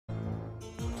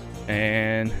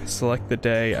And select the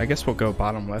day. I guess we'll go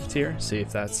bottom left here, see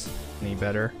if that's any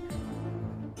better.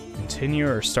 Continue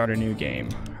or start a new game.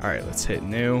 All right, let's hit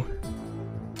new.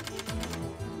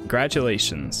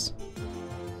 Congratulations.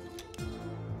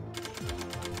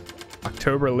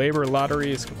 October labor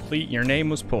lottery is complete. Your name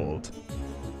was pulled.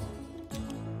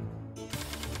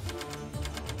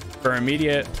 For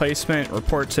immediate placement,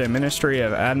 report to Ministry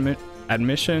of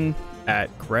Admission at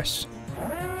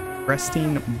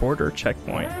Resting Border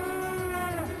Checkpoint.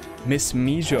 Miss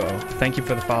Mijo, thank you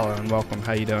for the follow and welcome.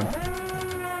 How you doing?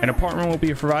 An apartment will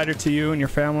be provided to you and your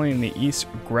family in the East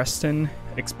Grestin.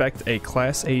 Expect a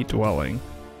Class A dwelling.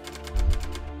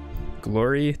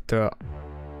 Glory to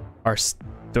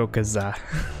Arstotzka.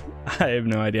 I have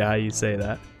no idea how you say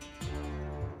that.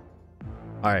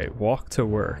 Alright, walk to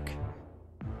work.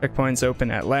 Checkpoints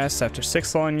open at last. After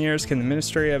 6 long years, can the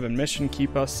Ministry of Admission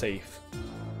keep us safe?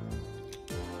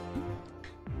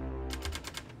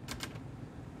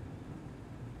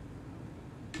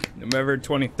 November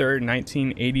 23rd,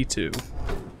 1982.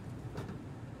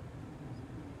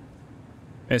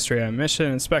 Ministry of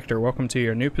Admission Inspector, welcome to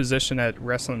your new position at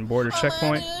Wrestling Border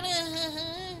Checkpoint.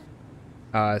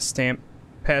 Stamp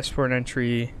passport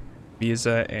entry,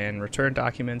 visa, and return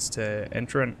documents to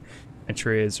entrant.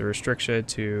 Entry is restricted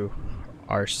to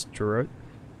Arstotzka.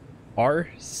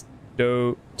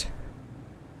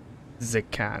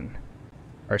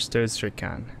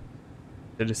 Arstotzka.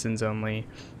 Citizens only.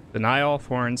 Deny all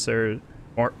foreigners.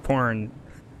 Glory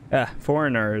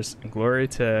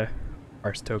to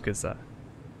Arstotzka.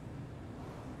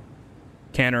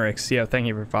 Canarix, yo, thank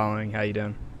you for following. How you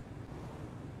doing?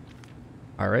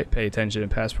 Alright, pay attention to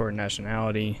passport and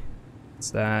nationality.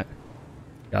 What's that?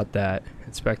 Got that.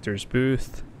 Inspector's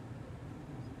booth.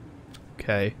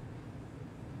 Okay.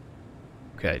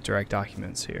 Okay, direct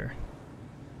documents here.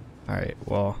 Alright,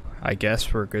 well, I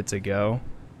guess we're good to go.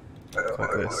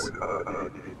 Click this.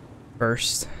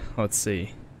 First, let's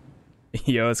see.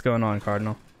 Yo, what's going on,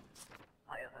 Cardinal?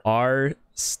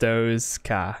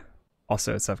 Arstotzka.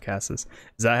 Also, it's up Casas.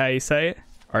 Is that how you say it?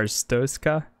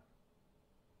 Arstotzka?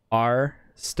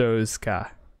 Arstotzka.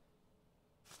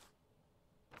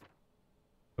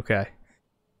 Okay.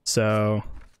 So,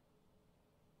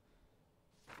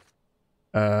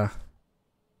 kinda.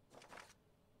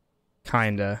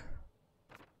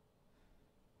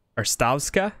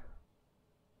 Arstotzka?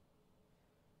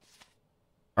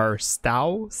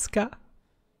 Arstotzka?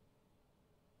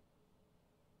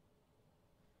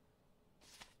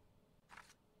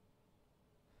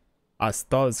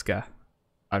 Arstotzka.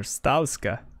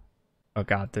 Arstotzka. Oh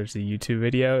god, there's a YouTube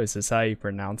video. Is this how you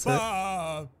pronounce it?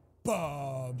 Bob,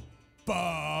 Bob,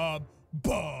 Bob,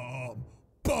 Bob,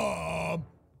 Bob,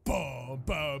 Bob,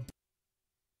 Bob.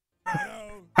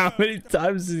 How many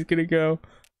times is it gonna go?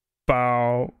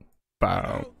 Bow,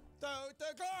 bow.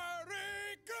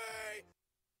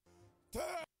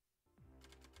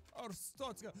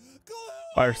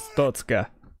 Arstotzka.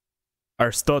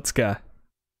 Arstotzka.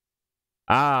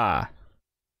 Ah.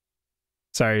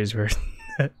 Sorry, it's weird.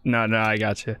 No, I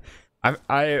got you. I've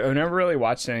never really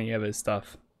watched any of his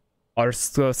stuff.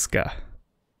 Arstotzka.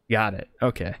 Got it.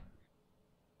 Okay.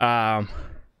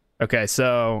 Okay,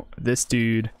 so this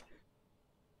dude.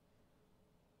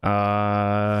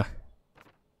 Hello.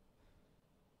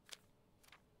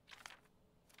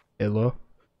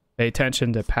 Pay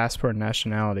attention to passport and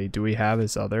nationality. Do we have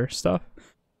his other stuff?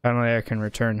 Finally, I can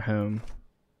return home.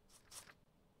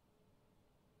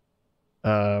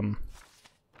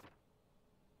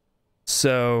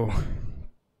 So,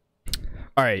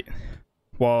 all right.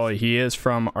 Well, he is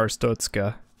from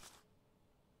Arstotzka.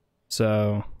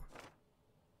 So,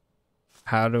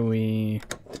 how do we?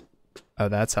 Oh,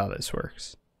 that's how this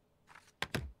works.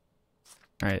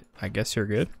 All right. I guess you're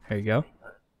good. Here you go.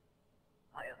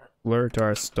 Lure to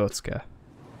Arstotzka.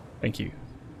 Thank you.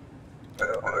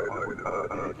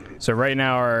 So right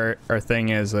now our thing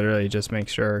is literally just make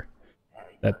sure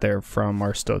that they're from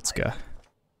Arstotzka.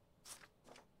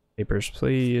 Papers,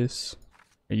 please.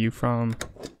 Are you from?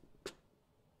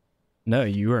 No,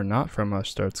 you are not from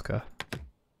Arstotzka.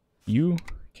 You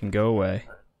can go away.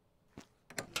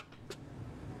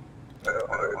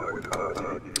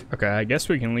 Okay, I guess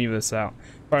we can leave this out.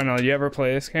 Final, did you ever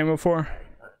play this game before?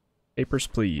 Papers,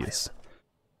 please.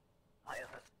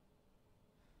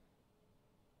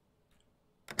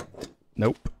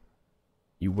 Nope.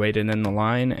 You waited in the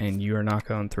line and you are not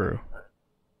going through.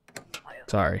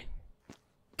 Sorry.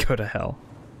 Go to hell.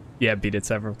 Yeah, beat it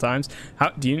several times.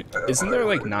 How do you? Isn't there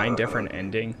like 9 different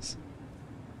endings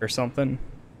or something?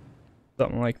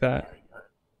 Something like that.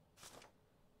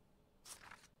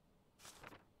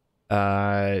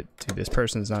 Dude, this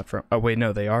person's not from. Oh wait,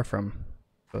 no, they are from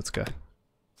Let's go.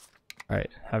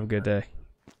 Alright, have a good day.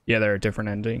 Yeah, there are different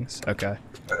endings. Okay.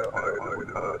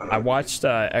 I watched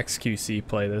XQC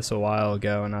play this a while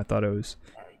ago, and I thought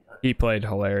he played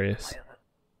hilarious. It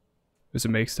was a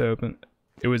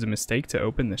mistake to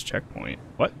open this checkpoint.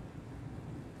 What?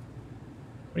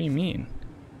 What do you mean?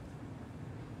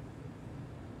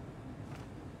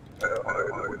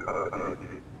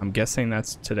 I'm guessing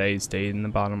that's today's date in the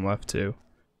bottom left too.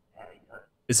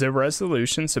 Is the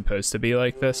resolution supposed to be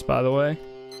like this, by the way?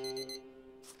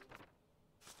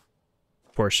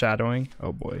 Foreshadowing?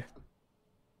 Oh boy.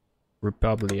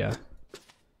 Republia.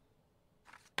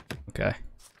 Okay.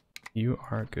 You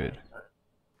are good.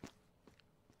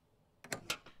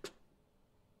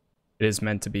 It is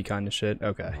meant to be kind of shit.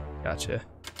 Okay, gotcha.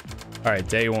 Alright,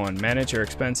 day 1. Manage your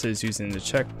expenses using the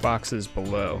check boxes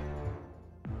below.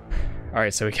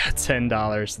 Alright, so we got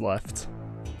 $10 left.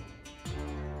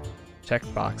 Check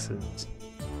boxes.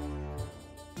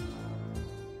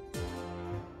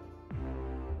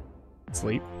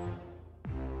 Sleep.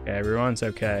 Okay, everyone's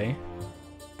okay.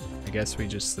 I guess we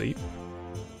just sleep.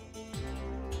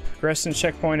 Progress and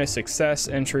checkpoint a success.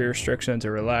 Entry restriction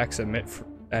to relax.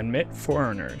 Admit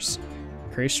foreigners.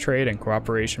 Increase trade and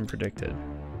cooperation predicted.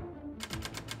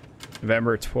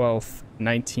 November 12th,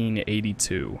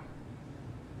 1982.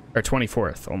 Or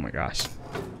 24th. Oh my gosh.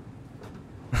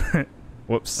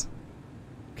 Whoops.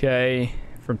 Okay.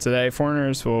 From today,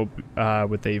 foreigners will,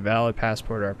 with a valid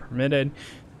passport are permitted.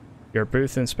 Your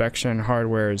booth inspection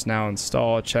hardware is now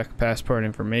installed. Check passport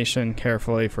information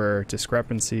carefully for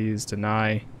discrepancies.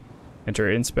 Deny.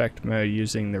 Enter inspect mode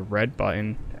using the red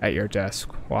button at your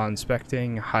desk. While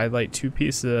inspecting, highlight 2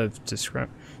 pieces of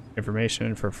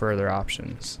information for further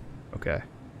options. Okay.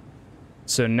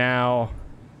 So now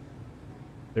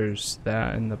there's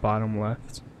that in the bottom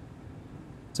left.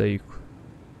 So you...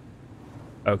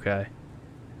 Okay.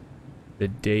 The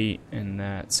date and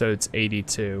that. So it's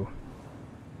 82.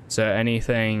 So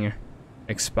anything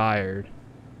expired,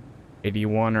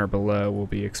 81 or below will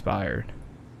be expired.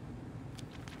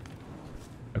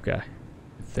 Okay.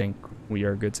 I think we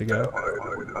are good to go.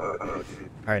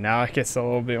 Alright, now it gets a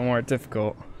little bit more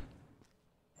difficult.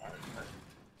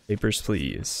 Papers,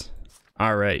 please.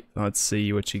 Alright, let's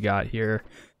see what you got here.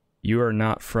 You are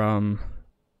not from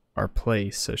our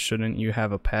place, so shouldn't you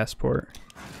have a passport?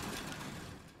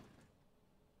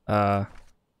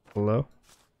 Hello?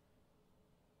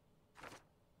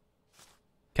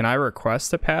 Can I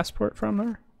request a passport from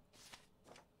her?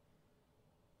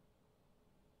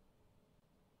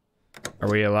 Are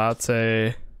we allowed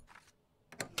to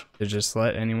just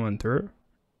let anyone through?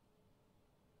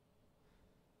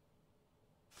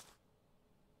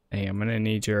 Hey, I'm gonna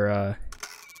need your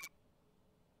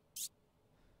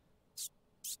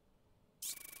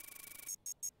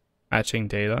matching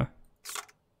data.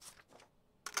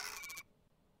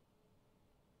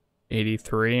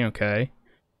 83, okay.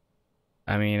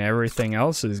 I mean, everything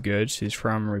else is good. She's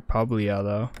from Republia,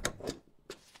 though.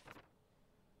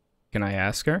 Can I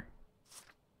ask her?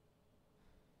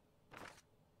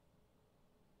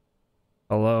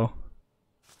 Hello?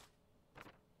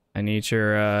 I need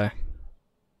your,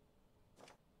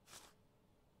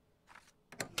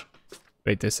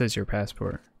 Wait, this is your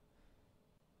passport.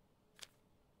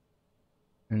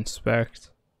 Inspect.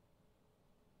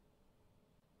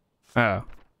 Oh,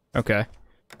 okay.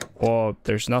 Well,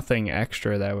 there's nothing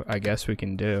extra that I guess we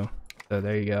can do. So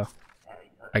there you go.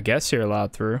 I guess you're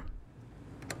allowed through.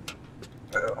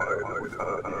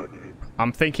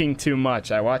 I'm thinking too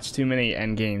much. I watch too many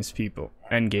endgame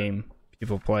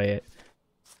people play it.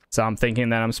 So I'm thinking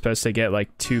that I'm supposed to get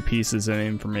like 2 pieces of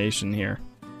information here.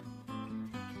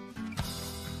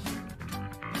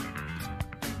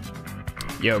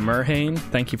 Yo, Merhane,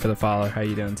 thank you for the follow. How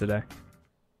you doing today?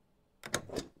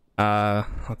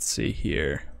 Let's see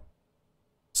here.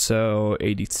 So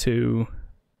 82,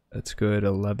 that's good.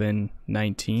 11,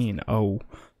 19. Oh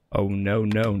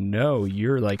no,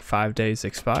 you're like 5 days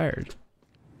expired.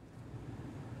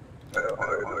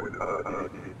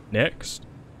 Next.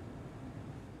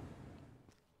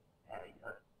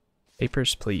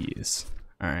 Papers, please.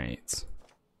 All right.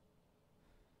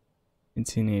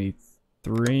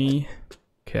 1983.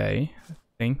 Okay, I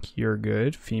think you're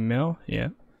good. Female, yeah.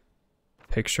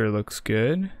 Picture looks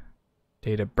good.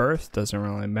 Date of birth doesn't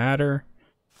really matter.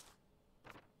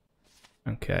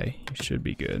 Okay, you should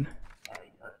be good.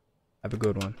 Have a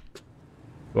good one.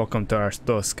 Welcome to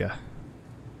Arstotzka.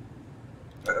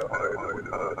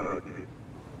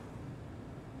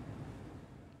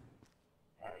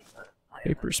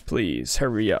 Papers, please.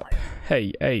 Hurry up.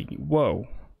 Hey, whoa.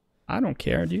 I don't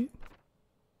care, dude.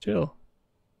 Chill.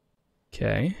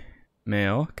 Okay.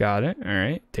 Male, got it.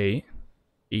 Alright, date.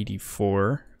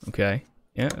 84. Okay.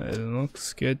 Yeah, it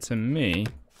looks good to me.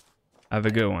 Have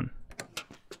a good one.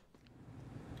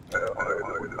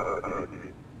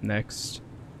 Next.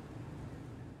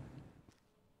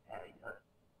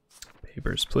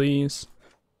 Papers, please.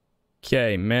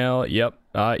 Okay, male. Yep.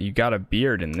 You got a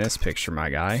beard in this picture, my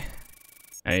guy.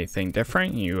 Anything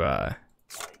different? Your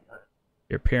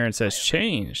appearance has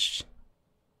changed.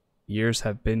 Years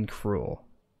have been cruel.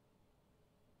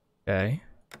 Okay.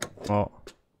 Well,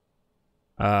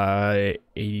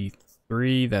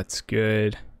 83. That's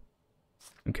good.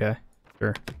 Okay.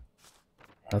 Sure.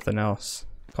 Nothing else.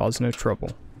 Cause no trouble.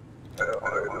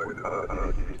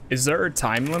 Is there a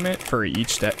time limit for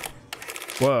each day?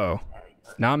 Whoa.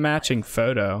 Not matching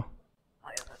photo.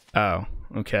 Oh,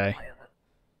 okay.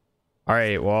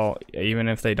 Alright, well, even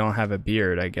if they don't have a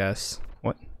beard, I guess.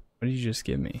 What did you just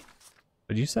give me?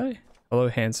 What did you say? Hello,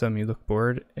 handsome, you look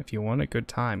bored. If you want a good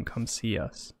time, come see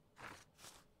us.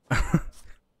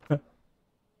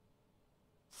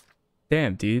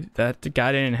 Damn, dude, that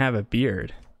guy didn't have a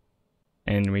beard.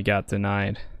 And we got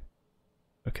denied.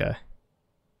 Okay.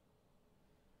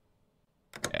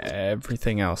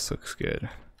 Everything else looks good.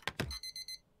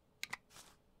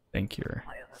 Thank you.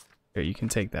 Here, you can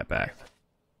take that back.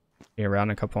 Be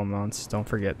around a couple of months. Don't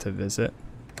forget to visit.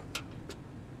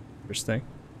 First thing.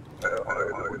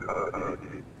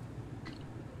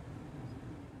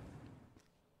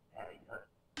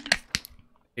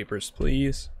 Papers,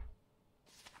 please.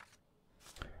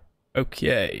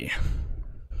 Okay.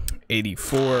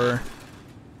 84.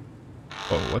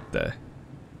 Oh, what the?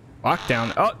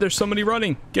 Lockdown. Oh, there's somebody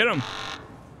running. Get him.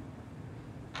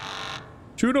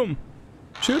 Shoot him.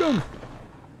 Shoot him.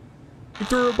 He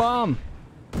threw a bomb.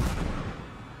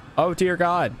 Oh, dear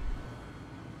God.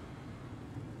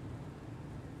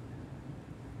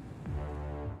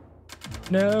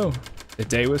 No. The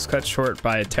day was cut short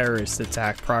by a terrorist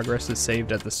attack. Progress is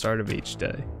saved at the start of each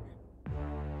day.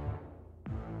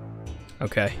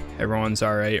 Okay, everyone's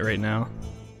alright right now.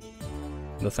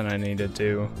 Nothing I need to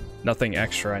do. Nothing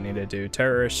extra I need to do.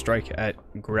 Terrorist strike at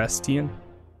Grestian.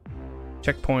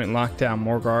 Checkpoint lockdown.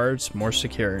 More guards, more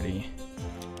security.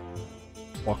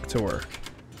 Walk to work.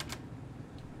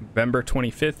 November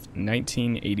 25th,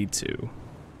 1982.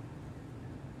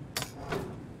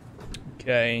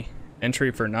 Okay.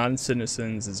 Entry for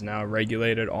non-citizens is now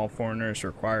regulated. All foreigners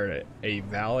require a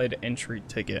valid entry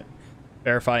ticket.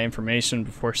 Verify information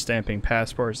before stamping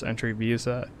passports, entry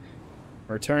visa.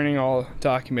 Returning all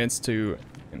documents to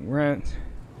immigrant.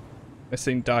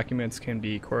 Missing documents can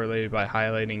be correlated by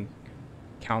highlighting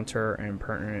counter and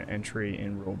pertinent entry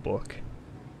in rule book.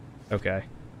 Okay.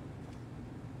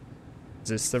 Is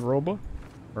this the rule book?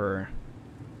 Or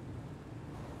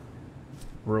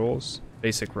rules?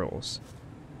 Basic rules.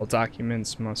 All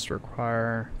documents must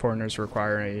require, foreigners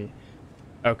require a,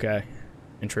 okay.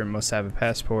 Entry must have a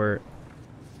passport.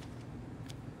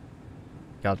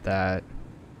 Got that.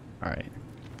 Alright.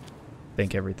 I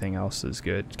think everything else is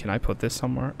good. Can I put this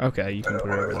somewhere? Okay, you can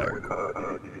put it over there.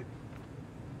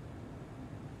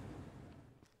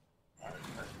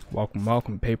 Welcome,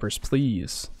 welcome. Papers,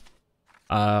 please.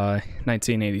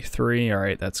 1983.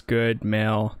 Alright, that's good.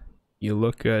 Male. You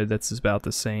look good. That's about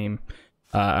the same.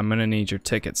 I'm gonna need your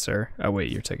ticket, sir. Oh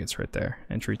wait, your ticket's right there.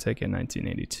 Entry ticket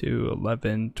 1982,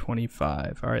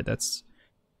 11/25. Alright, that's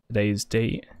today's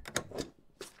date.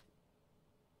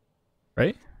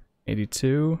 Right?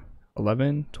 82,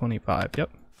 11/25.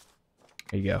 Yep.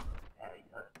 There you go.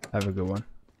 Have a good one.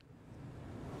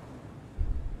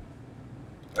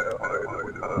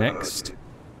 Next.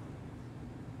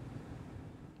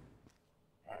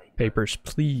 Papers,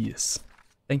 please.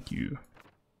 Thank you.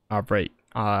 Alright.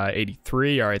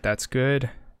 83. Alright, that's good.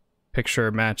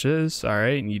 Picture matches.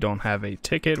 Alright, and you don't have a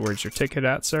ticket. Where's your ticket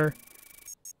at, sir?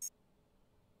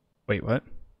 Wait, what?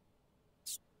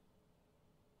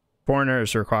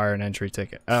 Foreigners require an entry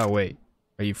ticket. Oh, wait.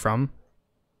 Are you from?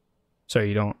 So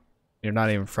you're not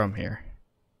even from here.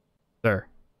 Sir.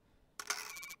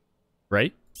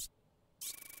 Right?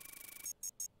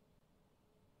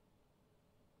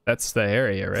 That's the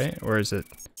area, right? Or is it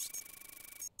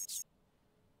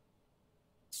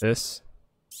this?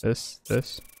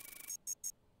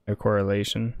 No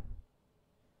correlation.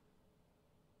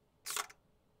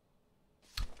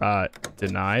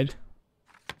 Denied.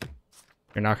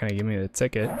 You're not gonna give me the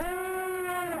ticket.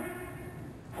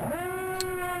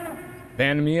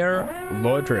 Vanmir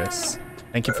Lodris.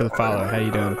 Thank you for the follow. How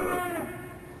you doing?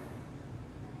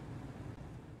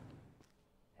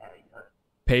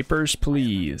 Papers,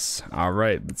 please.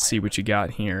 Alright, let's see what you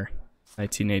got here.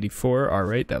 1984.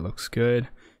 Alright, that looks good.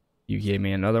 You gave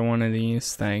me another one of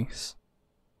these. Thanks.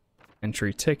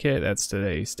 Entry ticket, that's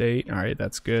today's date. All right,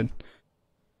 that's good.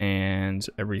 And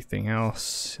everything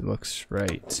else looks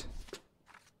right.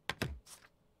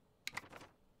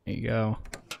 There you go.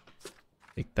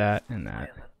 Take that and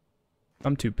that.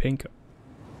 Come to Pink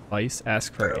Ice,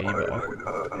 ask for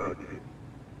Ava.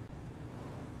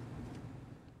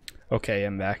 Okay,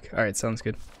 I'm back. All right, sounds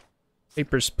good.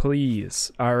 Papers,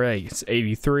 please. All right, it's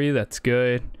 83. That's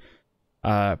good.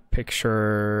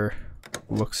 Picture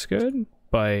looks good,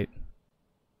 but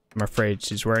I'm afraid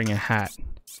she's wearing a hat.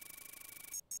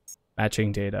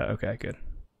 Matching data. Okay, good.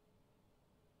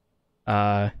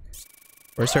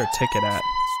 Where's her ticket at?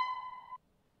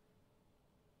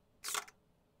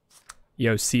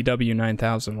 Yo,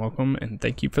 CW9000, welcome and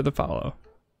thank you for the follow.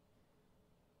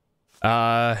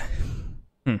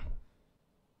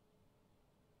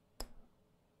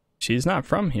 She's not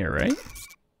from here, right?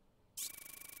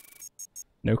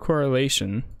 No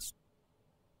correlation.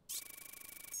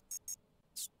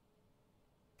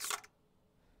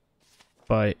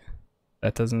 But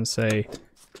that doesn't say.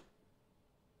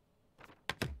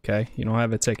 Okay, you don't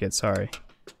have a ticket, sorry.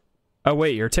 Oh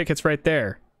wait, your ticket's right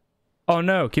there. Oh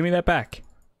no, give me that back.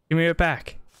 Give me it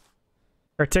back.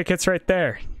 Her ticket's right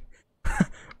there.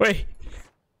 Wait,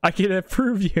 I can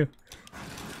approve you.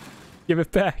 Give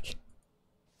it back.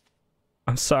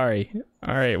 I'm sorry.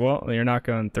 Alright, well, you're not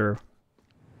going through.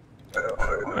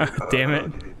 Damn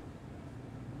it.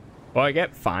 Well, I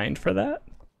get fined for that?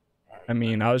 I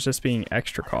mean, I was just being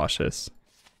extra cautious.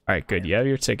 Alright, good. You have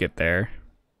your ticket there.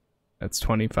 That's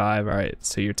 25. Alright,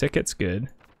 so your ticket's good.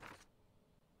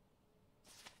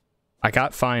 I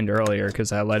got fined earlier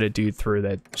because I let a dude through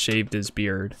that shaved his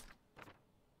beard.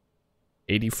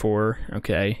 84.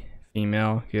 Okay.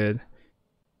 Female. Good.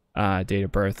 Date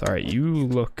of birth. Alright, you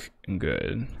look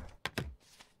good.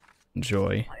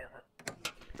 Enjoy.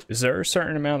 Is there a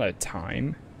certain amount of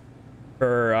time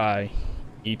for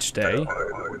each day?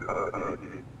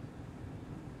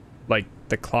 Like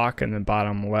the clock in the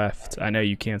bottom left. I know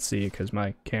you can't see it because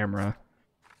my camera.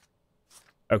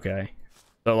 Okay.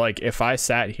 So like if I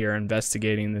sat here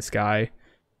investigating this guy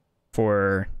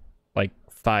for like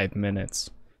 5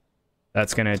 minutes,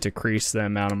 that's gonna decrease the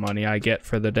amount of money I get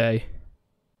for the day.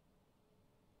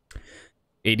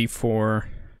 84.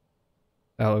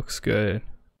 That looks good.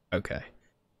 Okay.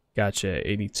 Gotcha.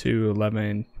 82,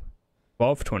 11,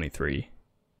 12, 23.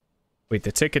 Wait,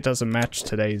 the ticket doesn't match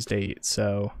today's date,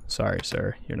 so sorry,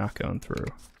 sir. You're not going through.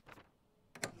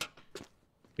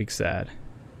 Big sad.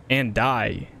 And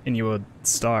die, and you would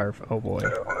starve. Oh boy.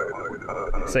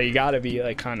 So you gotta be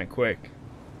like kind of quick.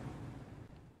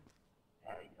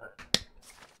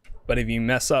 But if you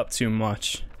mess up too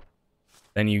much,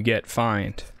 then you get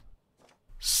fined.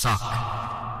 Suck.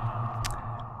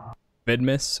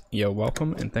 Vidmiss, yo,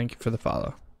 welcome and thank you for the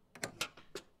follow.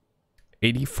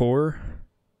 84,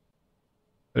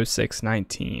 06,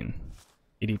 19,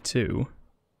 82,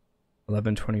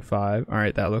 11, 25. All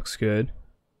right, that looks good.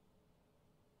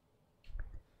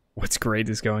 What's great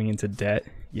is going into debt.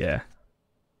 Yeah.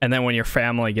 And then when your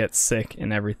family gets sick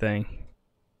and everything.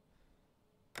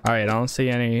 All right, I don't see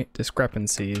any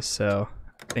discrepancies, so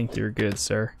I think you're good,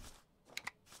 sir.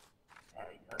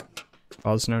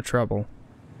 Cause no trouble.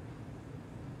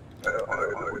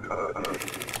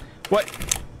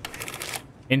 What?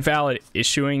 Invalid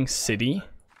issuing city?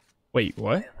 Wait,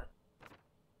 what?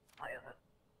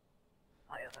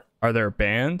 Are there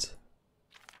banned?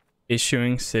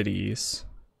 Issuing cities.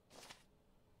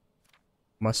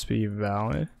 Must be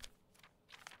valid.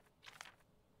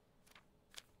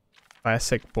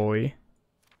 Classic boy.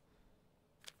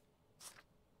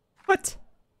 What?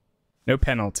 No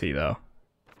penalty though.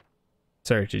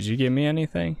 Sir, did you give me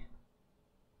anything?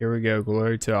 Here we go.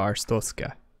 Glory to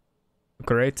Arstotzka.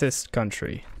 Greatest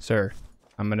country. Sir,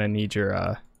 I'm gonna need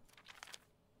your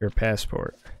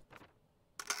passport.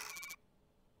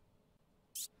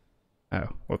 Oh,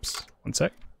 whoops. One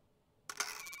sec.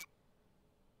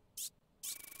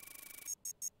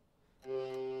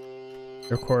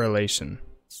 Your correlation.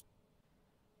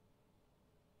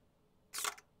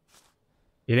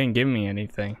 You didn't give me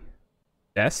anything.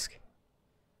 Desk?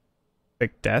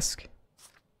 Big desk?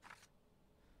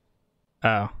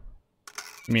 Oh.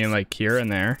 You mean like here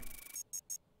and there?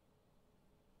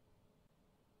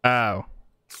 Oh.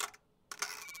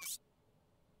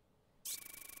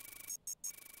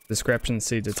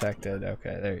 Discrepancy detected.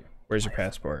 Okay, there. Where's your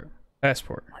passport?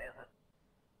 Passport.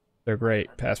 They're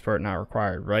great. Passport not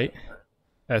required, right?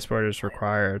 Passport is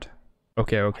required.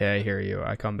 Okay, okay, I hear you.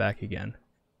 I come back again.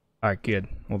 Alright, good.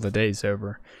 Well, the day's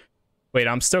over. Wait,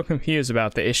 I'm still confused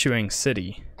about the issuing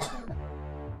city.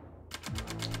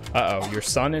 Uh-oh, your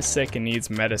son is sick and needs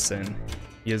medicine.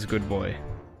 He is a good boy.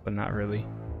 but not really.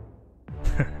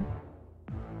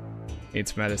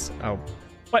 Needs medicine. Oh,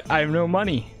 what? I have no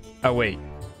money. Oh, wait.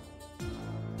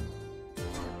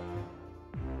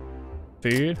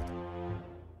 Food.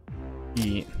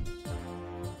 Eat.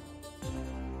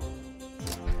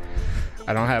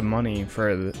 I don't have money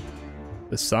for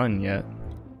the sun yet.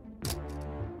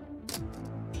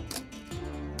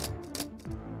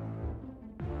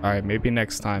 Alright, maybe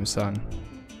next time, son.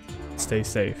 Stay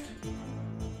safe.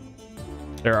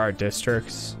 There are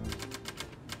districts.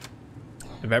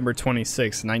 November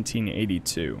 26,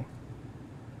 1982.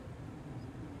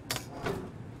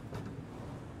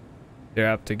 You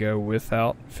have to go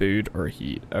without food or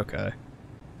heat. Okay.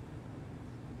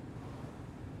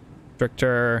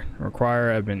 Stricter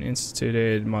require have been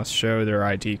instituted, must show their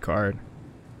ID card.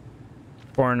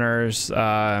 Foreigners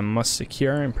must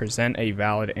secure and present a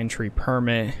valid entry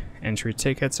permit. Entry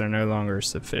tickets are no longer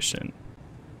sufficient.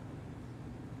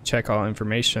 Check all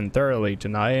information thoroughly.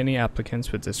 Deny any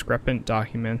applicants with discrepant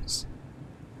documents.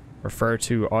 Refer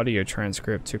to audio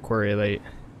transcript to correlate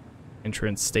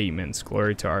entrance statements.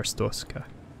 Glory to Arstotzka.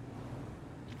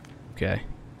 Okay.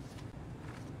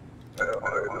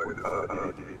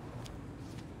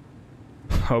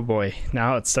 Oh boy,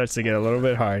 now it starts to get a little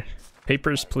bit hard.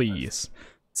 Papers, please.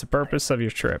 What's the purpose of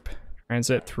your trip?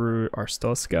 Transit through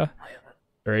Arstotzka.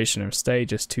 Duration of stay,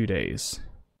 just 2 days.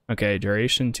 Okay,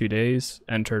 duration 2 days.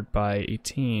 Entered by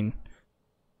 18.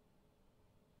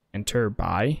 Enter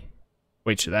by?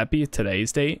 Wait, should that be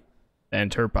today's date?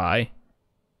 Enter by?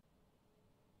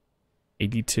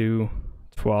 82,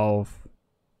 12,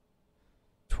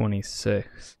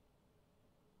 26.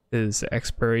 His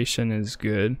expiration is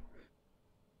good.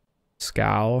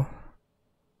 Scowl.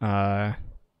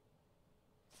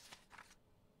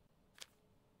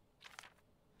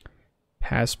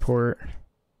 Passport.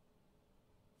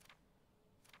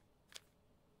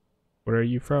 Where are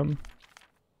you from?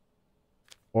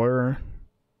 Or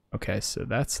okay, so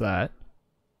that's that.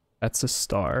 That's a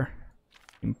star.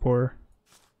 Import.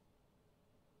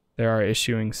 There are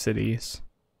issuing cities.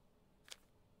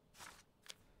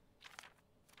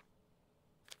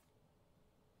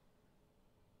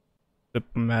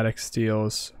 Diplomatic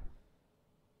steals.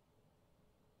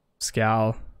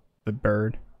 Scowl, the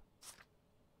bird.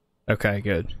 Okay,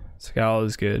 good. Scowl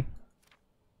is good.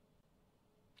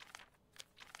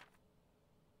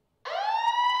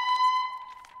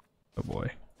 Oh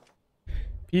boy.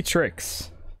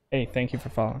 Petrix. Hey, thank you for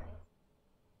following.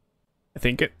 I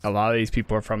think a lot of these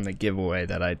people are from the giveaway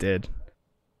that I did.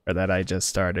 Or that I just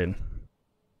started.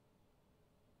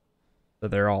 So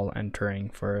they're all entering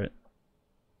for it.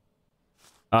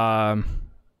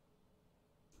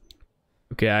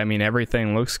 Okay, I mean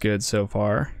everything looks good so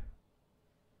far.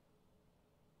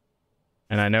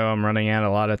 And I know I'm running out a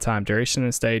lot of time. Duration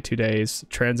of stay 2 days.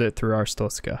 Transit through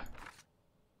Arstotzka.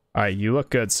 Alright, you look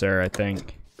good, sir, I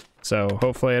think. So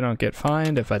hopefully I don't get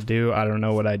fined. If I do, I don't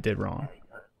know what I did wrong.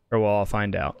 Or we'll all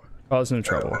find out. Cause no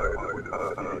trouble.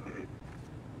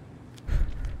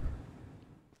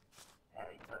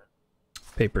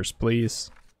 Papers, please.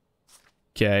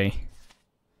 Okay.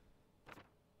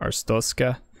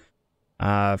 Arstotzka.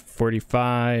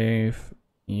 45.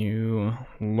 You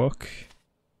look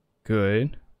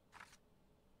good.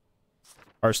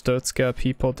 Arstotzka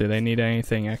people, do they need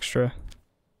anything extra?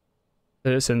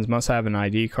 Citizens must have an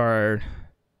ID card.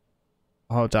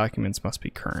 All documents must be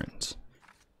current.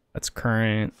 That's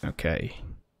current. Okay.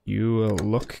 You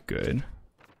look good.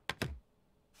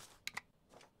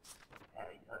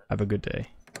 Have a good day.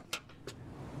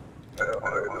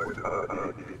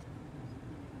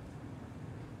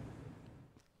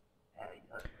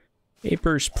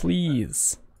 Papers,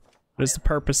 please. What is the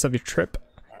purpose of your trip?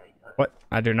 What?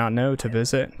 I do not know. To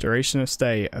visit. Duration of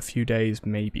stay, a few days,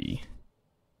 maybe.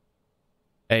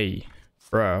 Hey,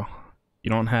 bro. You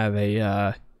don't have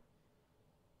a,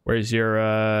 where's your,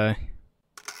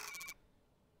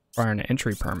 foreign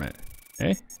entry permit?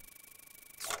 Eh?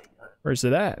 Where's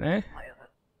it at, eh?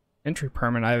 Entry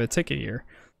permit, I have a ticket here.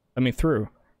 Let me through.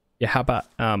 Yeah, how about,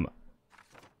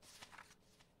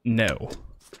 no.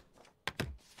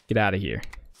 Get out of here.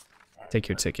 Take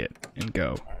your ticket and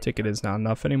go. Ticket is not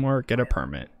enough anymore. Get a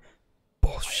permit.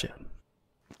 Bullshit.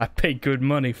 I paid good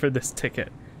money for this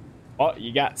ticket. Oh,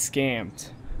 you got scammed.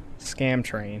 Scam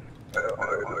train.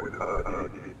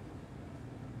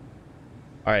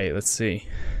 Alright, let's see.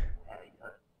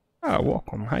 Oh,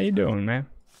 welcome. How you doing, man?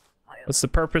 What's the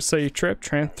purpose of your trip?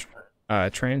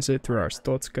 Transit through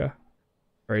Arstotzka.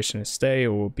 Duration of stay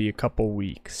will be a couple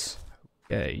weeks.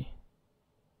 Okay.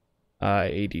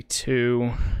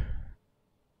 82.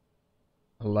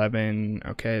 11.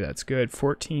 Okay, that's good.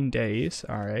 14 days.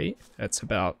 Alright. That's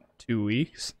about 2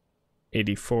 weeks.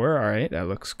 84, alright, that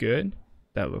looks good.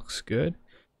 That looks good.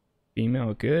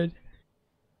 Female, good.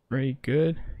 Very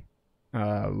good.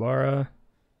 Laura.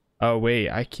 Oh, wait,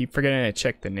 I keep forgetting to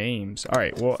check the names.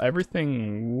 Alright, well,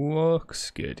 everything looks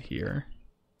good here.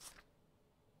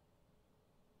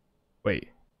 Wait.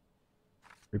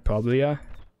 Republia?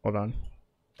 Hold on.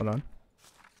 Hold on.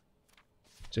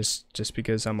 Just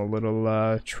because I'm a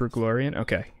little, True Glorian?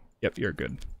 Okay. Yep, you're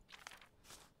good.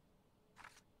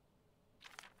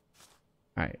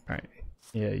 Alright, alright.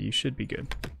 Yeah, you should be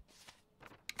good.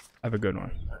 Have a good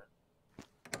one.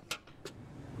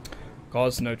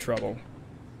 Cause no trouble.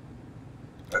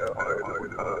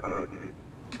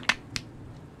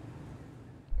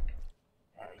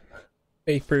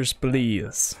 Papers,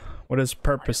 please. What is the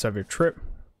purpose of your trip?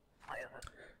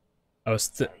 I was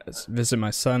to visit my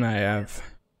son. I have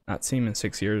not seen him in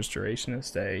 6 years. Duration of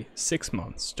stay 6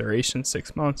 months. Duration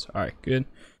 6 months. Alright, good.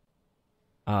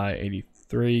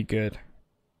 83, good. Is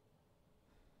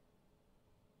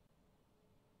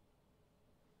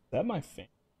that my fan?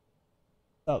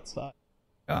 Outside.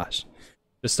 Gosh.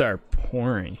 Just started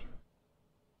pouring.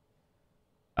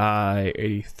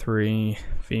 83,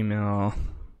 female.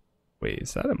 Wait,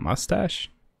 is that a mustache?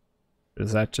 Or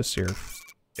is that just your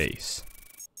face?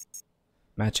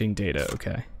 Matching data,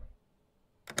 okay.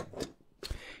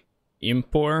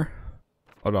 Import.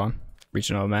 Hold on.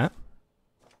 Regional map.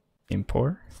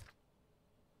 Import.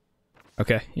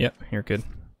 Okay, yep, you're good.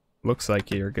 Looks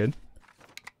like you're good.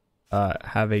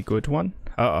 Have a good one.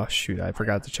 Oh, shoot, I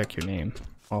forgot to check your name.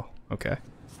 Oh, okay.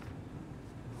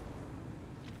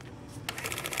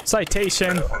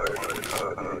 Citation.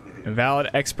 Invalid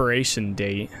expiration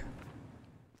date.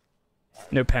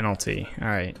 No penalty.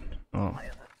 Alright. Oh.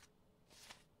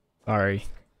 Sorry.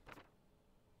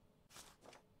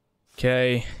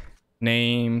 Okay.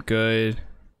 Name, good.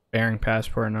 Bearing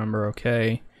passport number,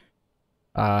 okay.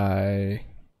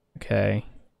 Okay.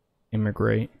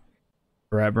 Immigrate.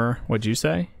 Forever. What'd you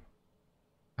say?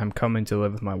 I'm coming to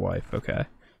live with my wife, okay.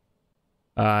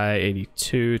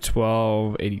 82,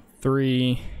 12,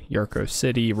 83. Yarko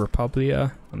City,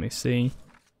 Republia. Let me see.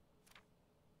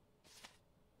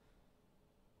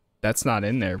 That's not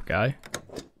in there, guy.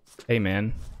 Hey,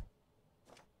 man.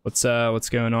 What's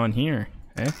going on here?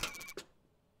 Eh?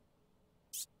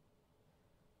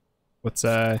 What's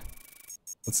that?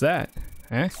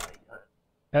 Eh?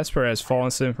 Casper has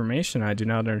false information I do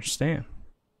not understand.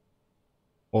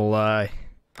 Well, I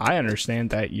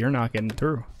understand that you're not getting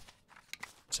through.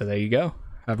 So there you go.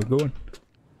 Have a good one.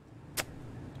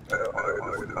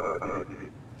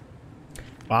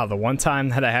 Wow, the one time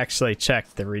that I actually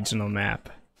checked the regional map.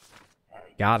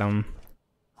 Got him.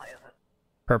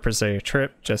 Purpose of your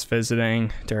trip, just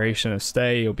visiting. Duration of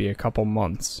stay, you'll be a couple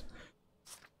months.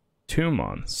 2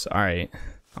 months. Alright.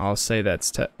 I'll say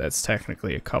that's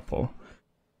technically a couple.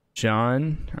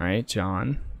 John. Alright,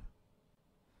 John.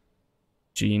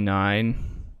 G9.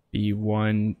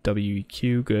 B1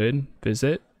 WQ, good.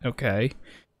 Visit. Okay.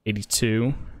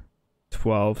 82.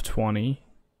 12, 20.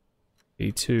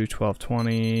 82, 12,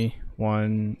 20.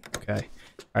 1. Okay.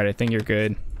 Alright, I think you're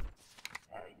good.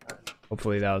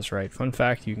 Hopefully that was right. Fun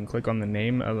fact, you can click on the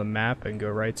name of the map and go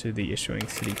right to the issuing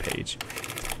city page.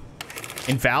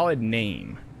 Invalid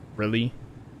name. Really?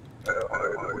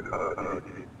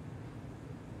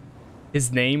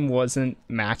 His name wasn't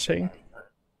matching?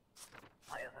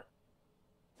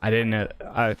 I didn't know.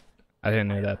 I didn't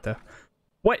know that though.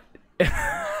 What?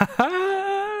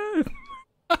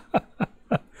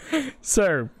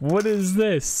 Sir, what is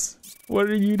this? What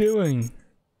are you doing?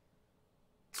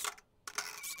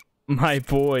 My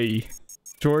boy,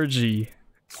 Georgie.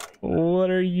 What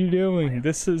are you doing?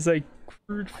 This is a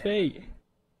crude fate.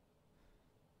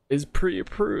 Is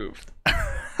pre-approved.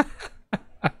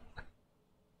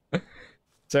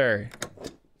 Sir,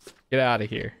 get out of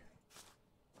here.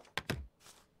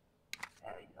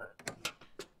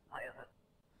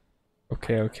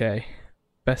 Okay, okay.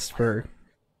 Best bird.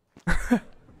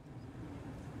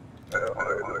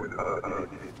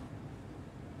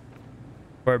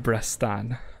 Or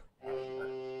Brestan.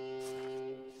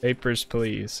 Papers,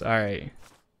 please. Alright.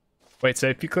 Wait, so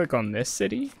if you click on this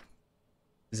city,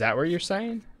 is that where you're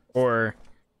saying? Or,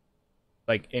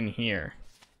 like, in here?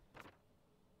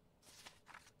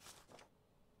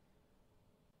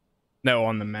 No,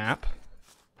 on the map?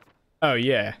 Oh,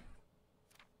 yeah.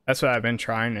 That's what I've been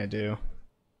trying to do.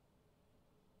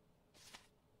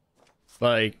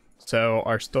 Like, so,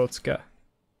 Arstotzka.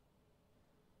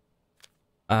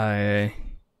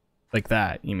 Like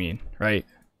that, you mean, right?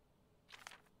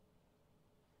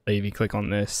 Like if you click on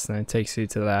this, then it takes you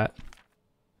to that.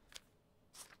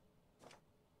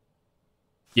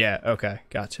 Yeah, okay,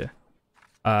 gotcha.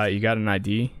 You got an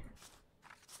ID?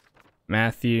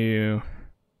 Matthew.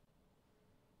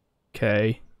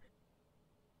 Okay.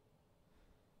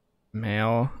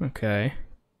 Male, okay.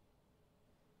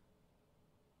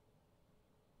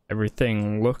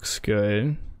 Everything looks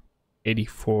good.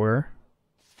 84.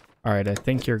 Alright, I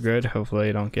think you're good. Hopefully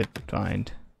I don't get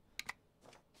fined.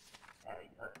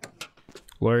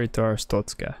 Glory to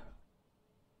Arstotzka.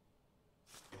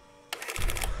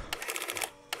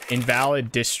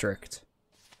 Invalid district.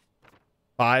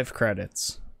 5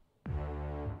 credits.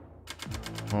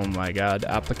 Oh my god.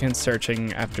 Applicants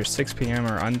searching after 6 p.m.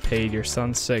 are unpaid. Your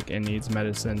son's sick and needs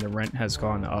medicine. The rent has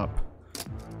gone up.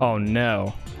 Oh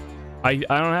no. I don't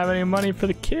have any money for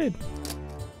the kid.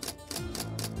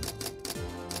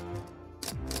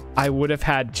 I would have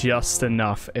had just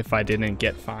enough if I didn't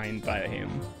get fined by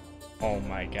him. Oh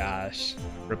my gosh.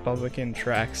 Republican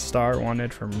track star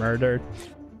wanted for murder.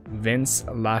 Vince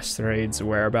Lastrade's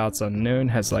whereabouts unknown,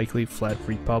 has likely fled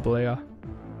Republia.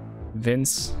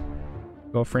 Vince,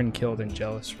 girlfriend killed in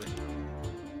jealous ring.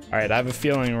 Alright, I have a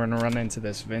feeling we're gonna run into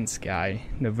this Vince guy.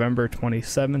 November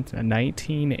 27th,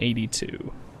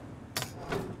 1982.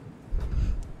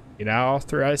 You're now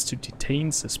authorized to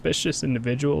detain suspicious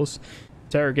individuals,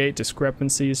 interrogate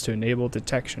discrepancies to enable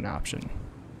detection option.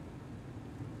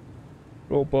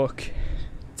 Rule book,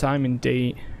 time and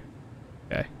date.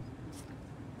 Okay.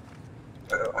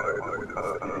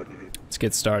 Let's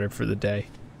get started for the day.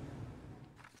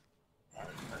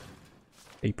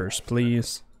 Papers,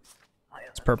 please.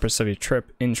 What's the purpose of your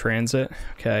trip in transit?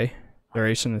 Okay.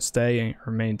 Duration of stay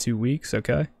remain 2 weeks.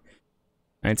 Okay.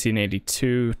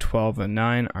 1982,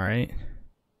 1209. All right.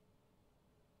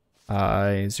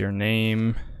 Is your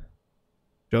name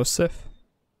Joseph?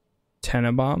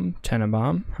 Tenenbaum.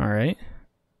 Tenenbaum. All right.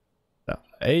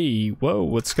 Hey, whoa,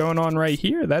 what's going on right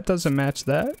here? That doesn't match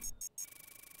that.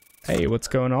 Hey, what's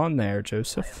going on there,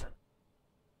 Joseph?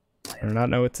 I do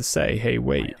not know what to say. Hey,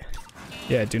 wait.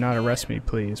 Yeah, do not arrest me,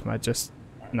 please.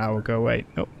 And I will go wait.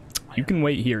 Nope. You can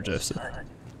wait here, Joseph.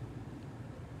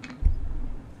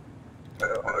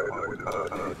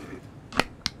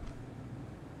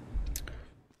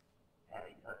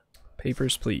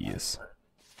 Papers, please.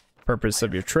 Purpose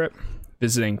of your trip.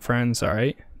 Visiting friends,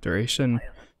 alright. Duration.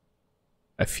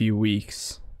 A few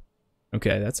weeks.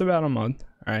 Okay, that's about a month.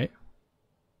 Alright.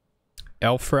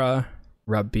 Elfra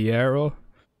Rabiero.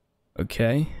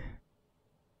 Okay.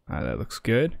 That looks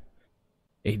good.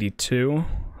 82.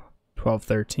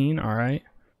 1213. Alright.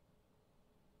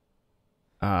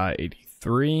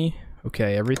 83.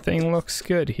 Okay, everything looks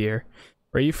good here.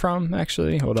 Where are you from,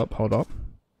 actually? Hold up, hold up.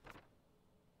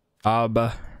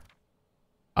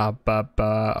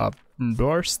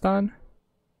 Abdorstan?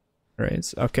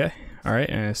 Right, okay.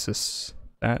 Alright, and it's just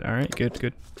that. Alright, good,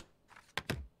 good.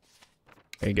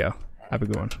 There you go. Have a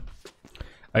good one.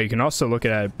 Oh, you can also look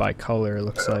at it by color, it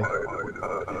looks like.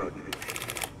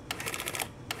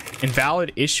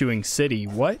 Invalid issuing city.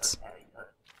 What?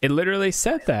 It literally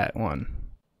said that one.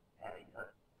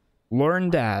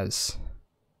 Lorndaz.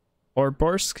 Or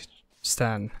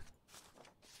Borskstan.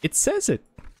 It says it.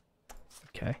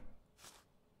 Okay.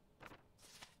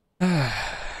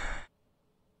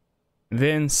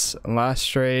 Vince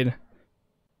Lastrade.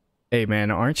 Hey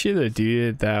man, aren't you the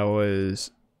dude that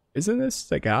was... Isn't this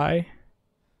the guy?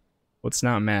 What's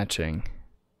not matching?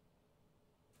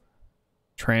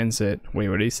 Transit. Wait,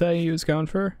 what did he say he was going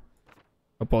for?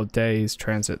 A couple of days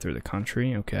transit through the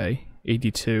country. Okay.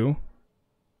 82.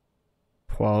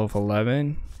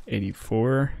 1211.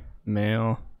 84.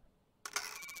 Male.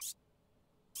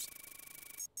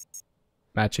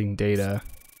 Matching data.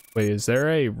 Wait, is there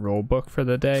a rule book for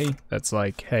the day that's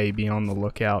like, hey, be on the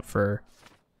lookout for...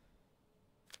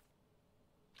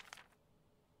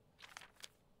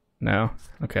 No?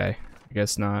 Okay. I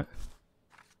guess not.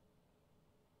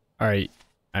 Alright.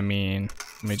 I mean,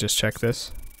 let me just check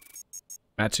this.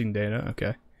 Matching data.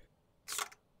 Okay.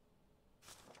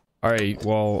 Alright,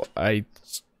 well, I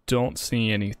don't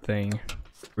see anything.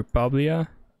 Republia?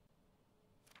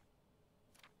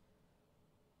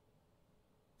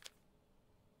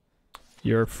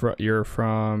 You're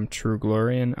from True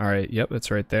Glorian? Alright, yep,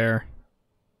 that's right there.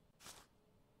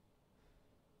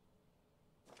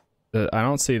 I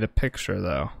don't see the picture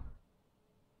though.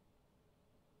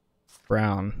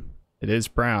 Brown. It is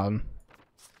brown.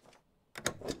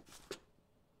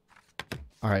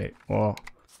 Alright, well,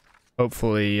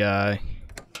 hopefully,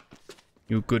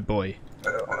 you good boy.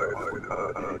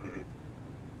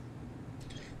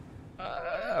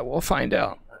 We'll find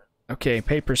out. Okay,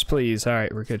 papers please.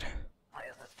 Alright, we're good.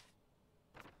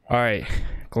 Alright,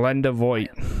 Glenda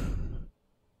Voigt.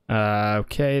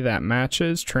 Okay, that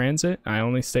matches. Transit. I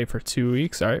only stay for 2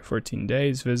 weeks. All right, 14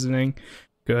 days. Visiting.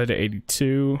 Good.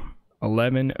 82.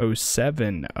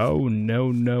 1107. Oh,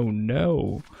 no, no,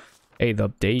 no. Hey, the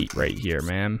date right here,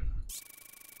 man.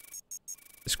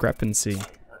 Discrepancy.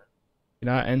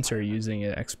 Cannot enter using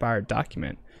an expired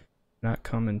document. Not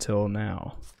come until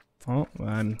now. Well,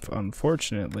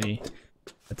 unfortunately,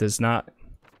 it does not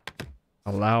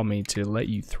allow me to let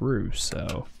you through,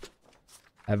 so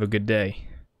have a good day.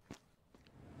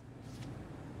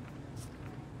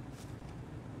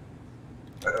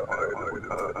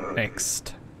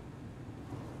 Next.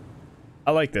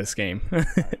 I like this game.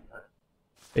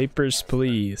 Papers,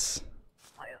 please.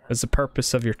 What's the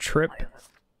purpose of your trip?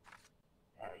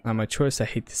 Not my choice. I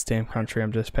hate this damn country.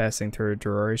 I'm just passing through.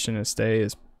 Duration of stay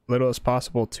as little as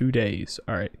possible. 2 days.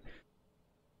 Alright.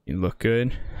 You look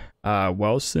good.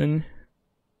 Wilson.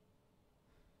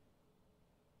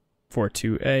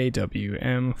 42A.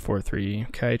 WM. 43.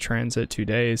 Okay. Transit. 2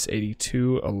 days.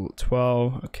 82.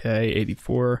 12. Okay.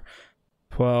 84.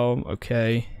 12.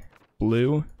 Okay.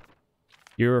 Blue.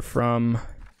 You're from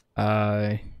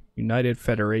United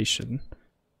Federation.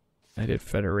 United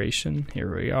Federation.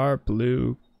 Here we are.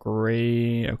 Blue.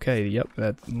 Gray. Okay, yep,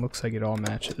 that looks like it all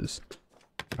matches.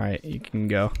 Alright, you can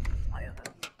go.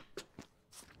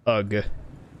 Ugh.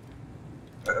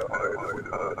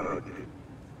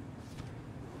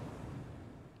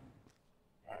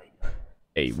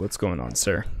 Hey, what's going on,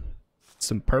 sir?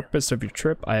 Some purpose of your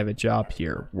trip? I have a job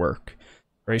here. Work.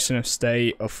 Duration of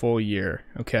stay, a full year.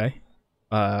 Okay.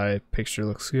 Picture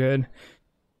looks good.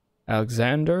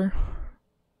 Alexander.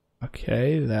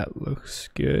 Okay, that looks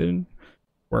good.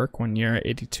 Work 1 year,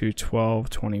 82, 12,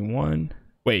 21.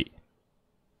 Wait.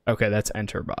 Okay, that's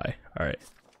enter by. Alright.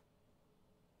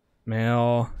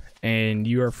 Male. And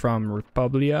you are from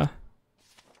Republia.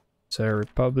 So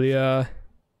Republia.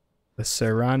 The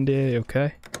Sarandi,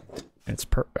 okay. It's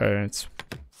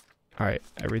alright,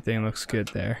 everything looks good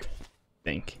there. I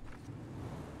think.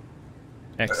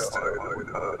 Next.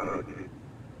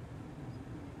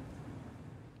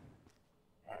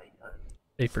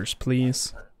 Papers,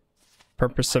 please.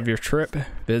 Purpose of your trip,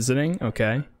 visiting,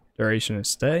 okay. Duration of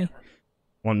stay,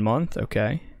 1 month,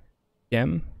 okay.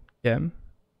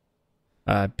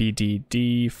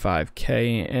 BDD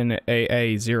 5K,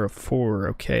 NAA 04,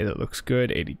 okay, that looks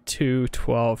good. 82,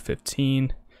 12,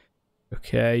 15,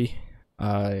 okay.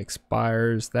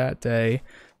 Expires that day.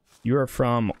 You are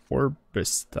from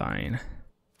Oberstein.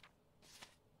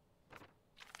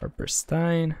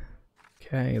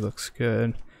 Okay, looks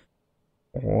good.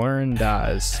 Warren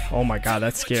dies. Oh my god,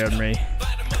 that scared me.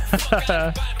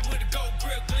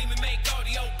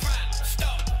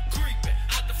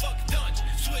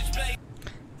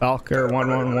 Falker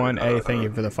 111A, thank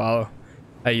you for the follow.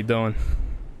 How you doing?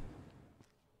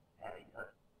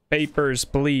 Papers,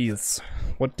 please.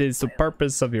 What is the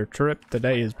purpose of your trip?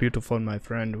 Today is beautiful, my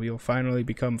friend. We will finally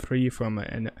become free from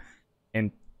an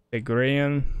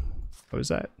immigrant. What was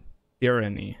that?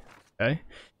 Tyranny. Okay.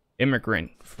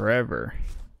 Immigrant forever.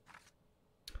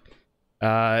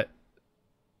 The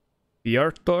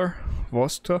Arthur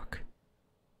Vostok.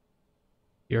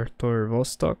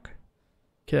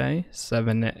 Okay.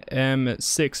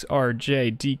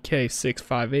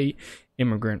 7M6RJDK658.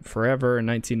 Immigrant forever.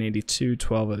 1982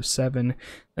 1207.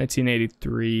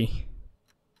 1983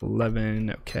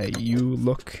 11. Okay, you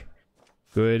look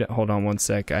good. Hold on 1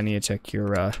 sec. I need to check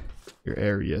your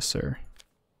area, sir.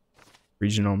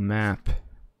 Regional map.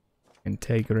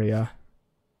 Integria.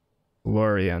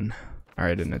 Lorian.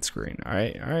 Alright, and it's green.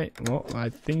 Alright. Well, I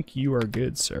think you are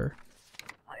good, sir.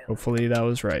 Hopefully that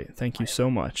was right. Thank you so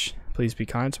much. Please be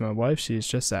kind to my wife. She is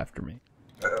just after me.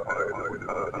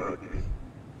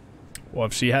 Well,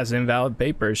 if she has invalid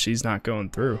papers, she's not going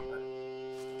through.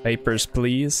 Papers,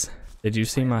 please. Did you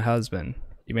see my husband?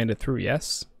 He made it through,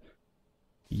 yes?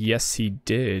 Yes, he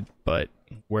did, but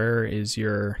where is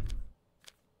your...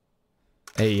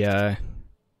 Hey,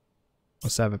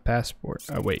 must have a passport.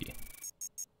 Oh, wait.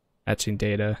 Matching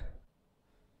data.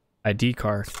 ID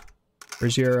card.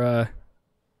 Where's your,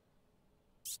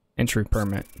 entry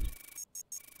permit?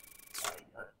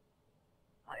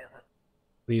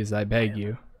 Please, I beg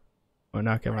you. Will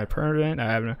not get my permit.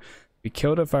 I have no... Be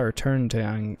killed if I return to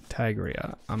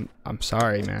Antigria. I'm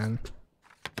sorry, man.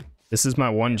 This is my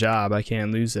one job. I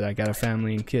can't lose it. I got a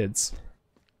family and kids.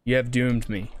 You have doomed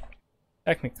me.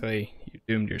 Technically, you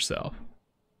doomed yourself.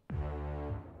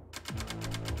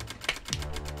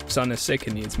 Son is sick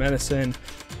and needs medicine.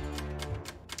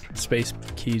 Space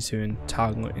key to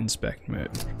toggle inspect mode.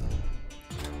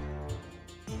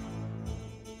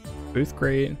 Booth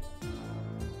grade.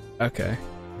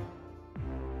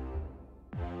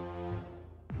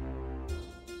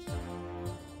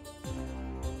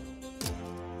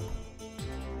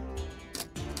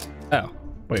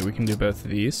 Wait, we can do both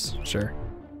of these? Sure.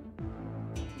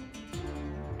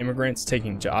 Immigrants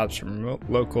taking jobs from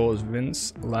locals.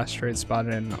 Vince last trade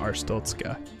spotted in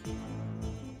Arstotzka.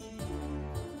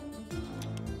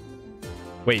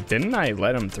 Wait, didn't I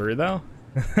let him through though?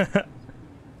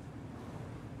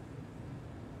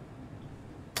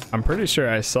 I'm pretty sure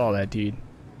I saw that dude.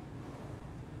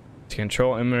 To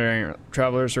control immigrant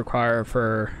travelers require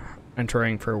for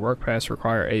entering for a work pass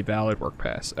require a valid work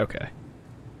pass. Okay.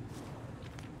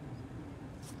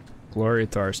 Glory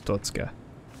to Arstotzka.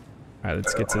 Alright,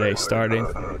 let's get today started.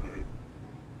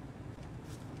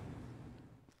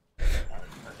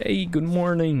 Hey, good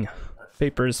morning.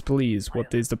 Papers, please.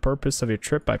 What is the purpose of your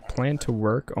trip? I plan to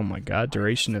work. Oh my god.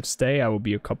 Duration of stay. I will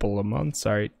be a couple of months.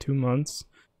 Alright, 2 months.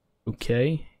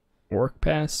 Okay. Work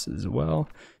pass as well.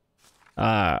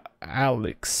 Alexei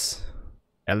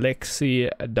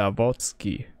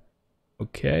Davotsky.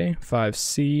 Okay.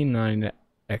 5C, 9XF,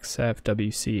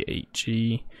 WC,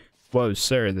 8G. Whoa,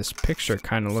 sir, this picture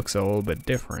kind of looks a little bit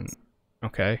different.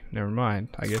 Okay, never mind.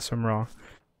 I guess I'm wrong.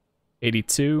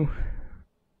 82,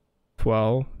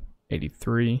 12,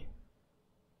 83.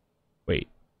 Wait.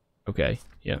 Okay,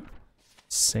 yep.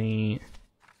 Saint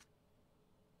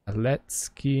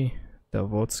Alexei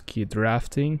Davotsky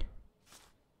drafting.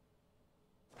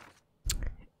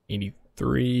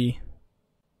 83.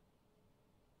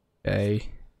 Okay.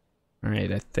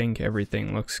 Alright, I think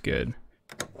everything looks good.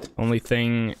 Only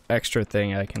thing, extra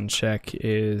thing I can check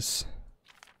is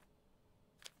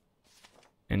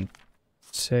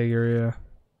Integra.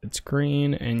 It's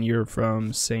green, and you're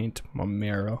from Saint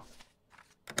Momero.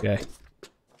 Okay,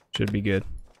 should be good.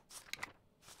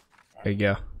 There you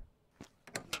go.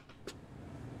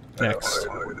 Next.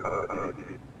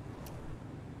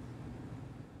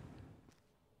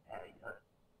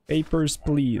 Papers,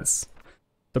 please.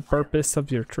 The purpose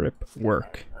of your trip,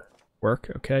 work.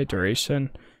 Work, okay, duration.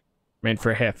 Made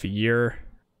for half a year.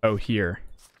 Oh, here.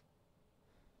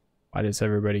 Why does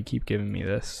everybody keep giving me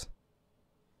this?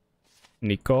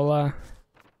 Nicola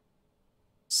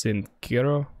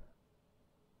Sinkiro.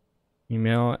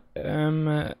 Email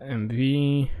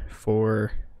MV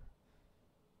for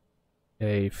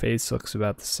a face looks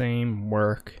about the same.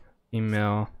 Work.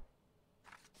 Email.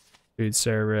 Food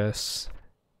service.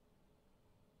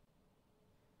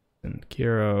 And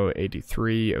Kiro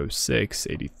 83 06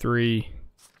 83.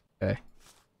 Okay.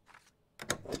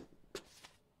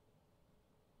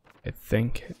 I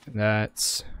think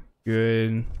that's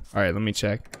good. All right, let me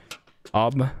check.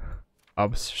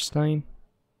 Obstein.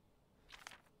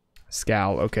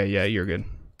 Scal. Okay, yeah, you're good.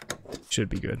 Should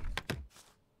be good.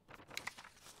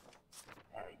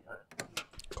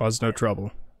 Cause no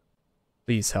trouble.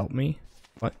 Please help me.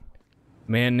 What?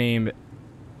 Man named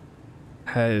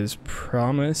has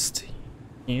promised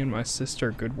he and my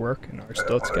sister good work in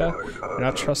Arstotzka. I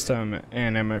not trust him,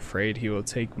 and I'm afraid he will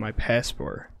take my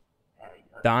passport.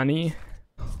 Donnie,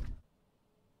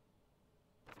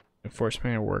 forced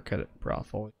me to work at a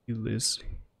brothel. He lives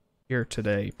here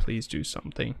today. Please do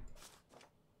something.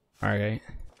 All right.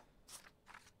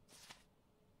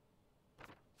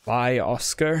 Bye,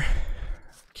 Oscar.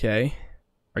 Okay.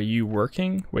 Are you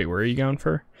working? Wait, where are you going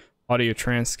for? Audio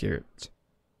transcript.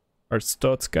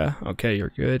 Arstotzka. Okay,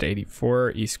 you're good.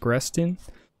 84. East Grestin.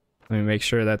 Let me make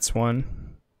sure that's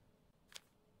one.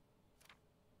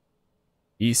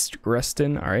 East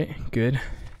Grestin. Alright, good.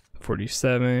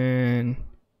 47.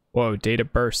 Whoa, data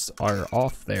bursts are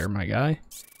off there, my guy.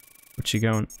 What's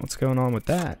going on with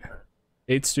that?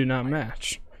 Dates do not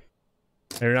match.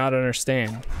 I do not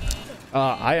understand.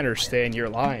 I understand you're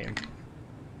lying.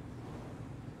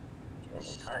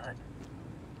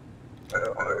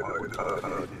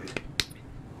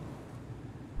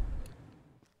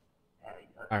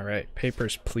 Alright,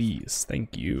 papers please.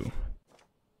 Thank you.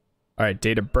 Alright,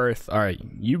 date of birth. Alright,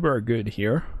 you are good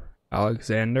here.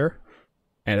 Alexander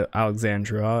and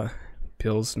Alexandra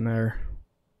Pilsner.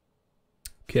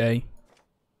 Okay.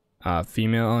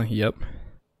 Female, yep.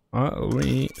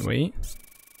 Wait.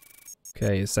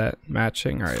 Okay, is that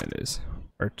matching? Alright, it is.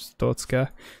 Arstotzka.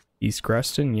 East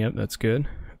Grestin, yep, that's good.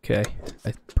 Okay,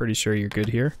 I'm pretty sure you're good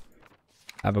here.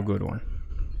 Have a good one.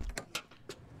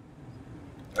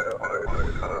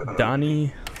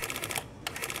 Donnie.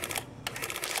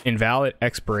 Invalid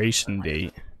expiration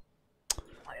date.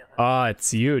 Ah,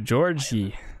 it's you,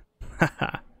 Georgie.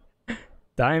 Haha.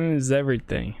 Time is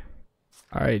everything.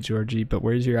 Alright, Georgie, but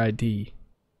where's your ID?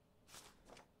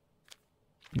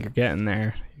 You're getting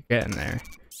there. You're getting there.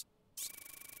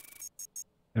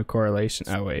 No correlation.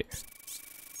 Oh, wait.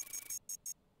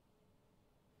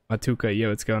 Matuka, yo,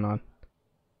 what's going on?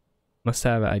 Must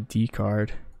have an ID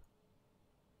card.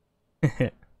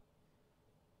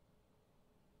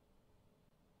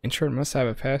 Insured must have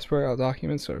a passport. All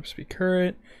documents must be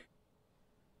current.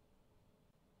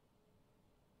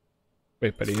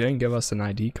 Wait, but he didn't give us an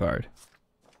ID card.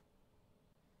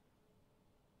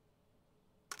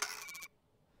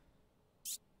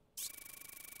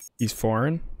 He's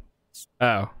foreign?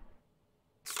 Oh.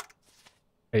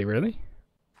 Wait, really?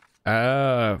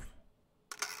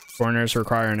 Foreigners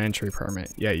require an entry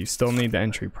permit. Yeah, you still need the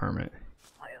entry permit.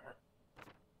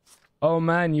 Oh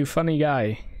man, you funny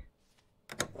guy.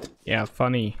 Yeah,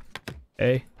 funny.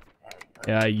 Hey.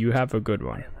 Yeah, you have a good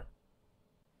one.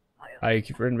 I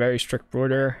keep in very strict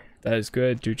border. That is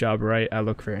good. Do job right. I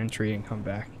look for entry and come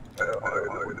back.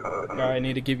 No, I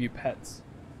need to give you pets.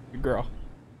 Good girl.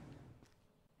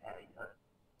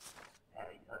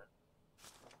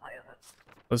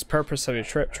 What's the purpose of your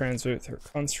trip? Transit through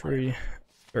country.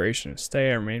 Duration of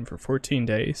stay. I remain for 14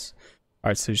 days.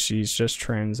 Alright, so she's just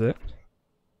transit.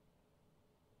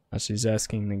 Now she's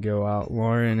asking to go out.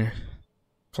 Lauren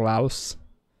Klaus.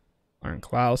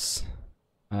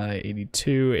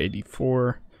 82,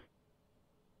 84.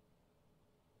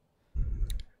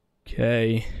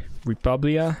 Okay.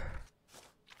 Republia.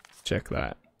 Check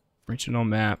that. Regional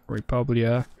map.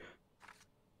 Republia.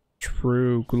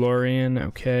 True Glorian.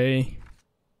 Okay.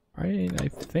 Alright, I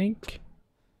think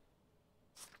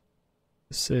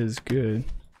this is good.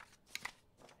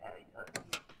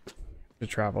 To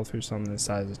travel through something the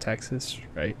size of Texas,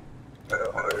 right?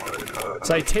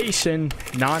 Citation,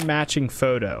 non-matching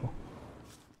photo.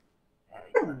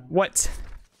 What?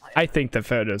 I think the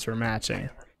photos were matching.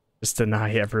 Just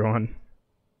deny everyone.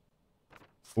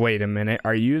 Wait a minute,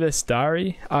 are you this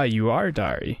Dari? Ah, you are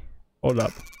Dari. Hold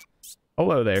up.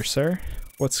 Hello there, sir.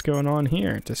 What's going on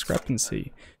here?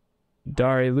 Discrepancy.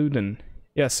 Dari Luden.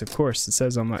 Yes, of course, it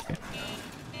says on my...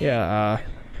 Yeah,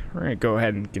 we're gonna go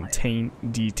ahead and detain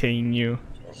you.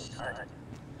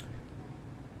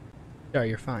 Yeah,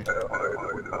 you're fine.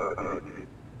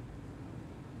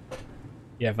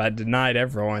 Yeah, if I denied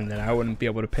everyone, then I wouldn't be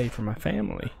able to pay for my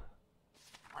family.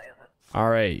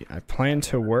 Alright, I plan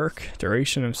to work.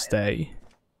 Duration of stay.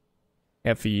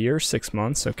 Half a year, 6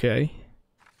 months, okay.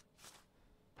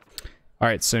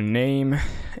 Alright, so name,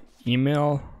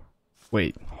 email.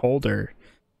 Wait, holder.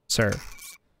 Sir,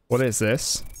 what is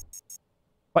this?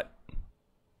 What?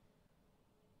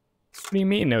 What do you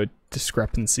mean no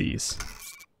discrepancies?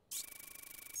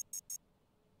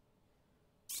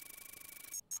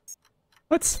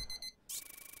 What?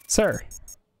 Sir,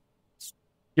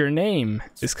 your name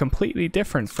is completely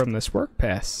different from this work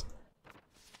pass.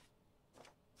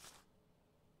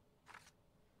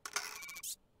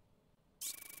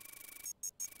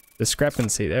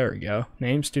 Discrepancy, there we go.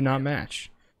 Names do not match.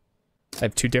 I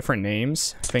have two different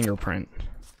names. Fingerprint.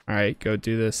 Alright, go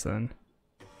do this then.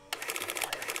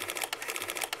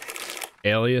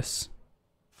 Alias.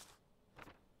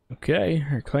 Okay,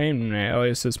 her claim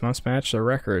aliases must match the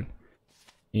record.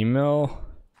 Email.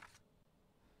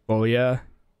 Well, yeah.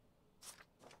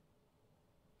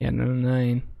 Yeah, no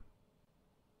 9.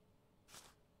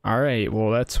 Alright,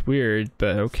 well that's weird,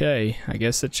 but okay. I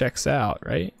guess it checks out,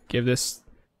 right? Give this...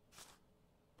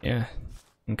 Yeah.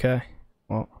 Okay.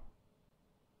 Well.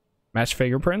 Match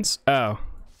fingerprints? Oh.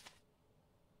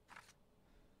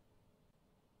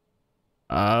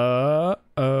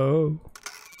 Uh-oh.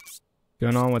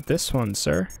 Going on with this one,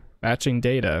 sir? Matching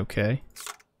data, okay.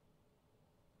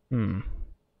 I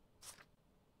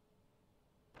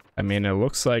mean, it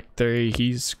looks like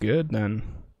he's good then.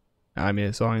 I mean,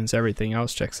 as long as everything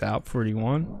else checks out.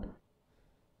 41.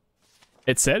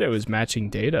 It said it was matching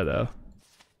data, though.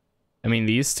 I mean,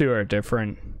 these two are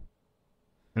different.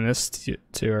 And this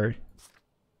two are...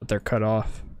 But they're cut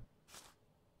off.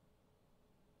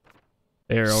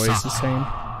 They're always the same.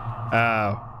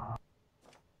 Oh.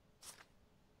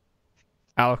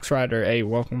 Alex Ryder, hey,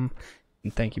 welcome.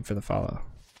 And thank you for the follow.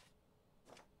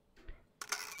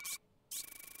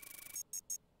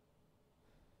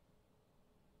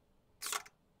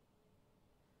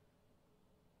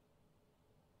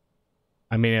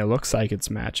 I mean, it looks like it's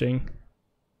matching.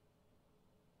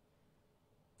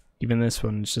 Even this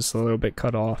one is just a little bit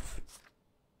cut off.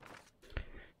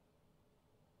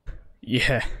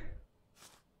 Yeah.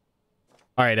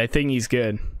 Alright, I think he's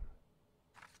good.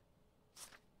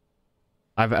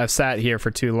 I've sat here for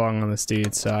too long on this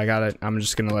dude, so I'm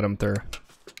just gonna let him through.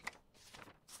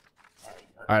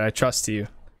 Alright, I trust you.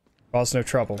 Cause no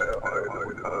trouble.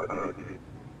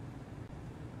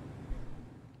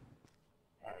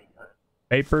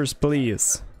 Papers,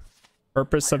 please.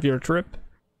 Purpose of your trip?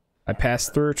 I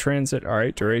passed through transit.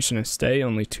 Alright, duration of stay,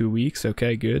 only 2 weeks.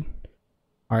 Okay, good.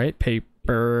 Alright,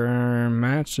 paper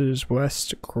matches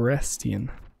West Crestian.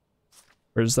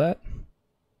 Where's that?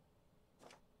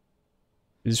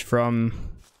 is from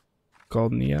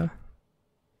Golnia,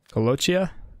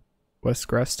 Kolochia, West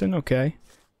Greston. Okay.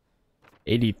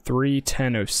 83,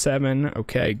 1007.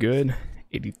 Okay, good.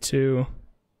 82.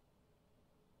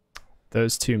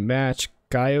 Those two match.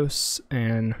 Gaius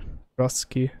and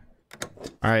Roski.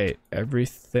 Alright,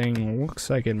 everything looks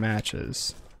like it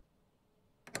matches.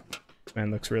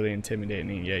 Man looks really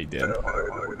intimidating. Yeah, he did.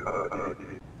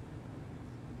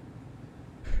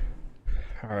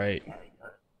 Alright.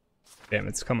 Damn,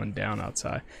 it's coming down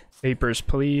outside. Papers,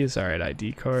 please. Alright,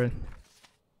 ID card.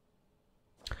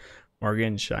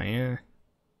 Morgan, Cheyenne.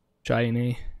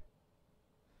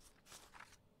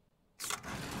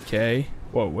 Okay.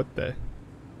 Whoa, what the?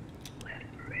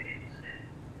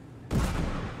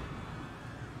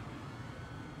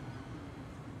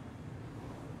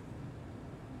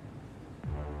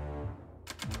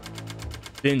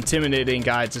 The intimidating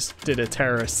guy just did a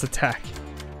terrorist attack.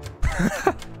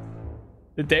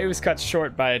 The day was cut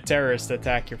short by a terrorist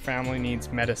attack. Your family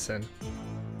needs medicine.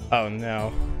 Oh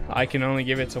no. I can only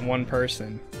give it to one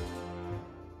person.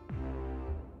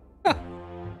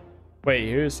 Wait,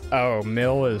 here's... Oh,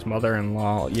 Mill is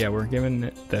mother-in-law. Yeah, we're giving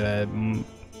it to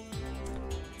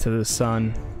the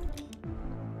son.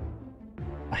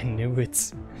 I knew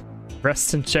it's...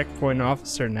 Reston checkpoint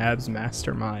officer nabs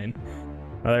mastermind.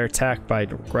 Another attack by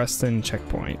Reston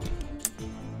checkpoint.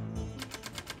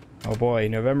 Oh boy,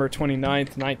 November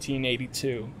 29th,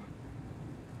 1982.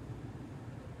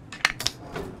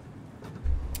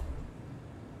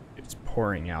 It's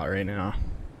pouring out right now.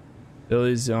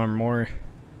 Billy's on more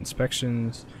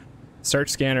inspections. Search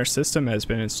scanner system has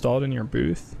been installed in your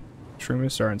booth.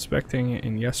 Extremists are inspecting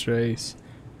in yesterday's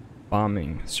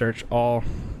bombing. Search all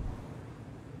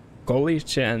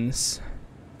Golitians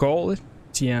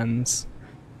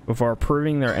before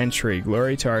approving their entry.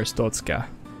 Glory to Arstotzka.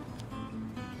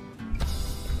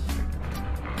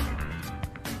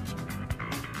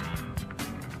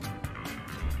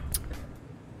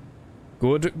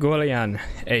 Good Golian.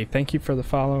 Hey, thank you for the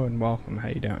follow and welcome. How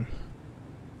you doing?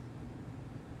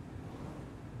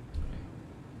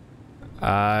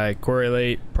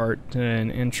 Correlate part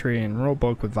an entry in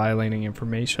rulebook with violating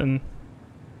information.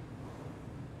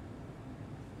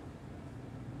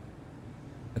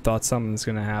 I thought something's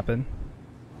gonna happen.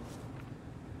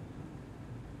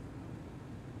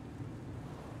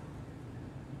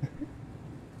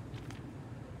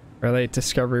 Relate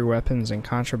discovery weapons and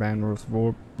contraband with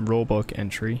rulebook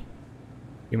entry.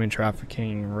 Human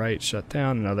trafficking right shut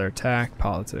down. Another attack.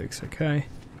 Politics. Okay.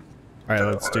 Alright,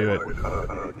 let's do it.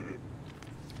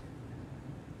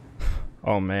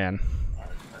 Oh man.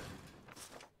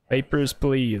 Papers,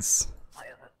 please.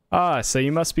 Ah, so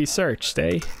you must be searched,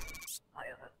 eh?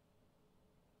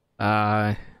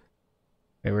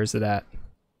 Wait, where's it at?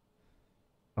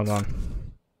 Hold on.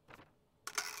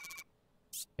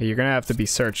 Hey, you're gonna have to be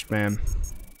searched, man. I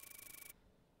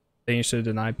think you should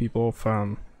deny people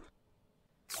from...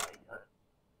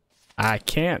 I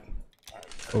can't.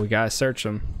 But we gotta search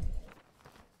them.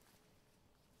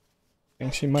 I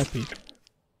think she might be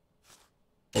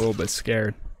a little bit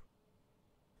scared.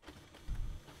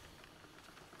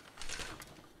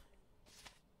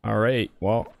 Alright,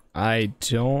 well, I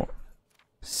don't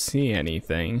see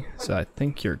anything, so I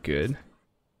think you're good.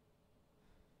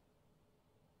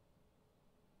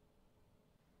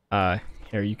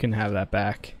 Here, you can have that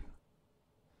back.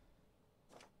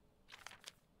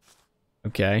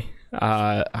 Okay.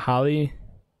 Holly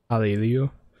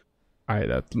Liu. Alright,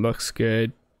 that looks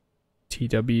good.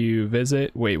 TW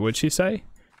visit. Wait, what'd she say?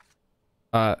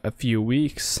 A few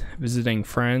weeks. Visiting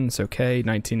friends. Okay.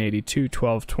 1982,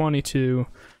 12/22.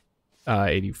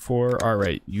 84.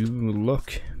 Alright, you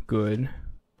look good.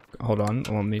 Hold on.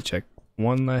 Let me check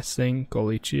one last thing.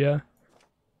 Golicia.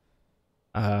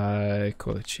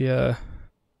 Golicia.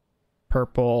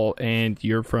 Purple, and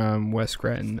you're from West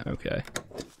Gretton. Okay.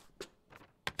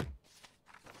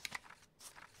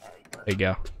 There you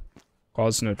go.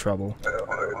 Cause no trouble.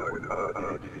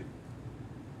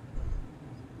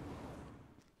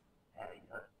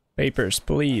 Papers,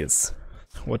 please.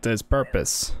 What is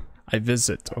purpose? I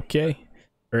visit, okay?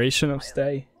 Duration of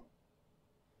stay?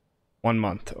 1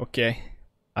 month, okay.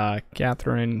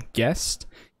 Catherine Guest.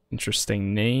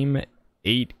 Interesting name.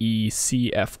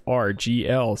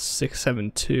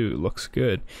 8ECFRGL672. Looks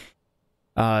good.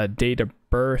 Date of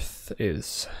birth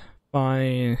is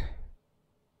fine.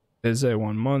 Visit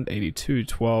 1 month. 82,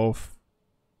 12,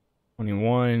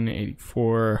 21,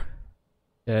 84.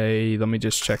 Okay, let me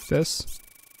just check this.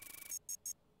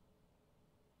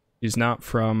 She's not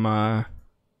from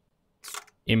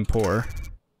Impor,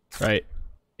 right?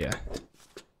 Yeah.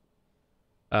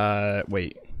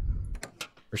 Wait.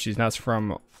 or she's not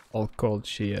from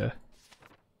Olkolchia.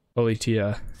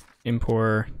 Politia.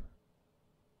 Impor.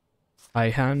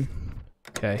 Ihan.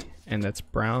 Okay, and that's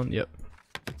brown. Yep.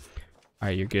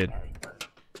 Alright, you're good.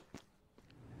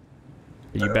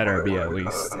 You better be at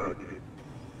least.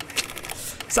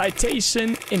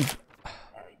 Citation in.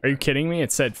 Are you kidding me?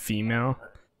 It said female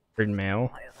or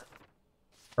male.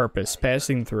 Purpose: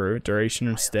 passing through. Duration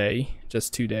of stay: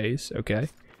 just 2 days. Okay.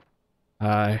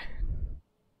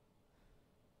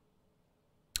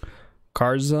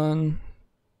 Karzan.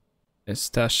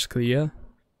 Arstotzka.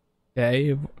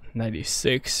 Okay.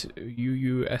 96.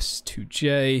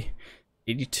 UUS2J.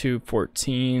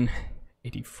 8214.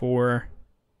 84.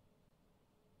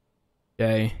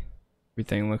 Okay.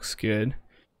 Everything looks good.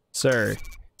 Sir,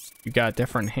 you got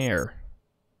different hair.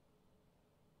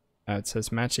 It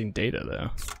says matching data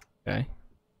though. Okay.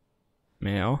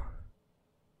 Male.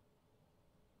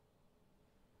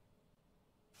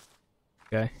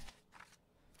 Okay.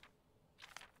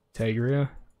 Tegria.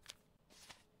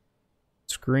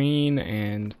 Screen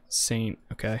and Saint.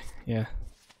 Okay. Yeah.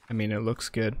 I mean, it looks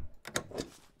good.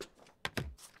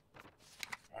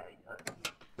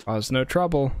 Cause no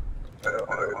trouble.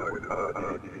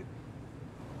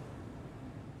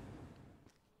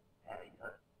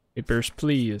 Papers,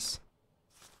 please.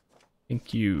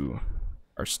 Thank you.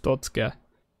 Arstotzka.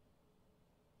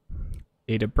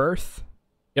 Date of birth.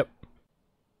 Yep.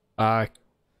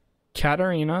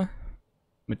 Katarina.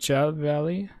 Michelle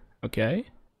Valley. Okay.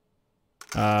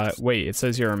 Wait, it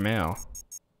says you're a male.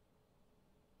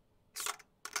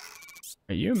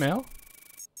 Are you a male?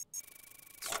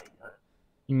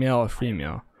 Female or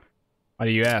female? Why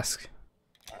do you ask?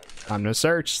 Time to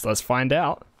search. Let's find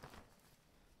out.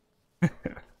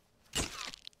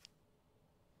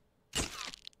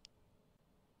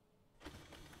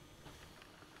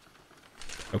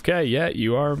 Okay, yeah,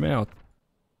 you are a male.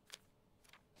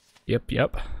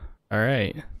 Yep.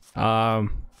 Alright. I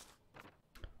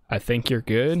think you're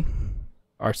good.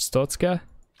 Arstotzka.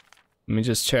 Let me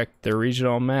just check the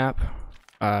regional map.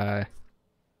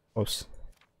 Oops.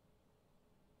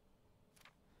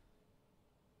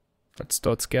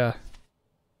 Arstotzka.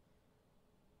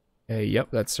 Okay, yep,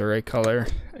 that's the right color.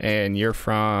 And you're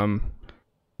from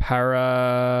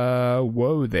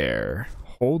Whoa there.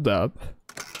 Hold up.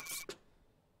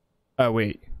 Oh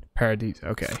wait, Paradise.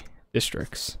 Okay,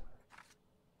 districts.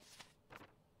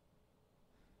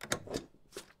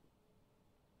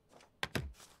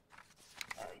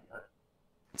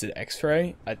 Is it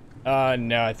X-ray?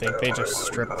 No, I think they just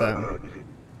stripped them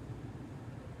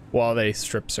while they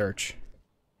strip search.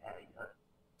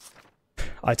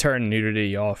 I turned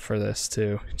nudity off for this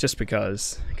too, just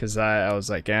because I was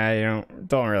like, I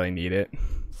don't really need it.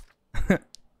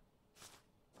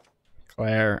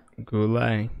 Claire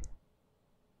Goulet.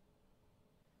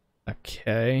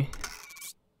 Okay.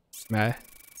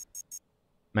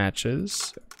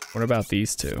 Matches. What about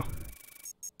these two?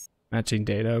 Matching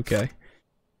data, okay.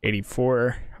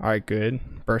 84. Alright, good.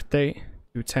 Birthday,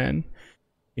 210.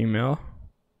 Female.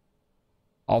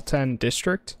 All 10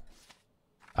 district.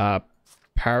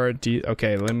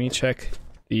 Okay, let me check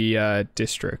the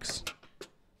districts.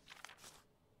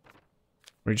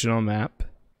 Regional map.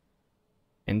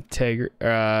 Wait,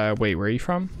 where are you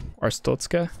from?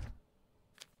 Arstotzka?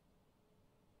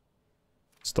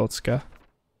 Arstotzka.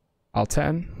 All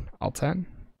 10? All 10?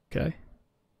 Okay.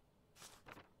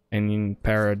 And in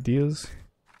Paradise.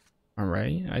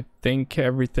 Alright, I think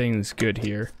everything's good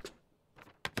here.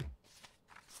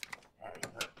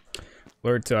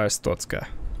 Lord to Arstotzka.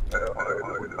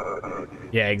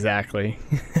 Yeah, exactly.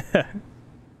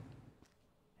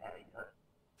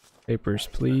 Papers,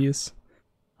 please.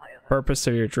 Purpose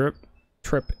of your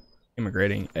trip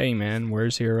immigrating. Hey man,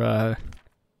 where's your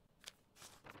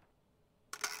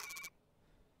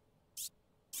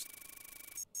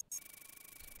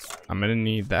I'm gonna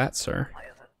need that, sir.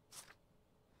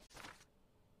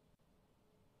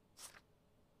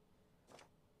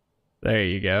 There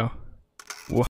you go.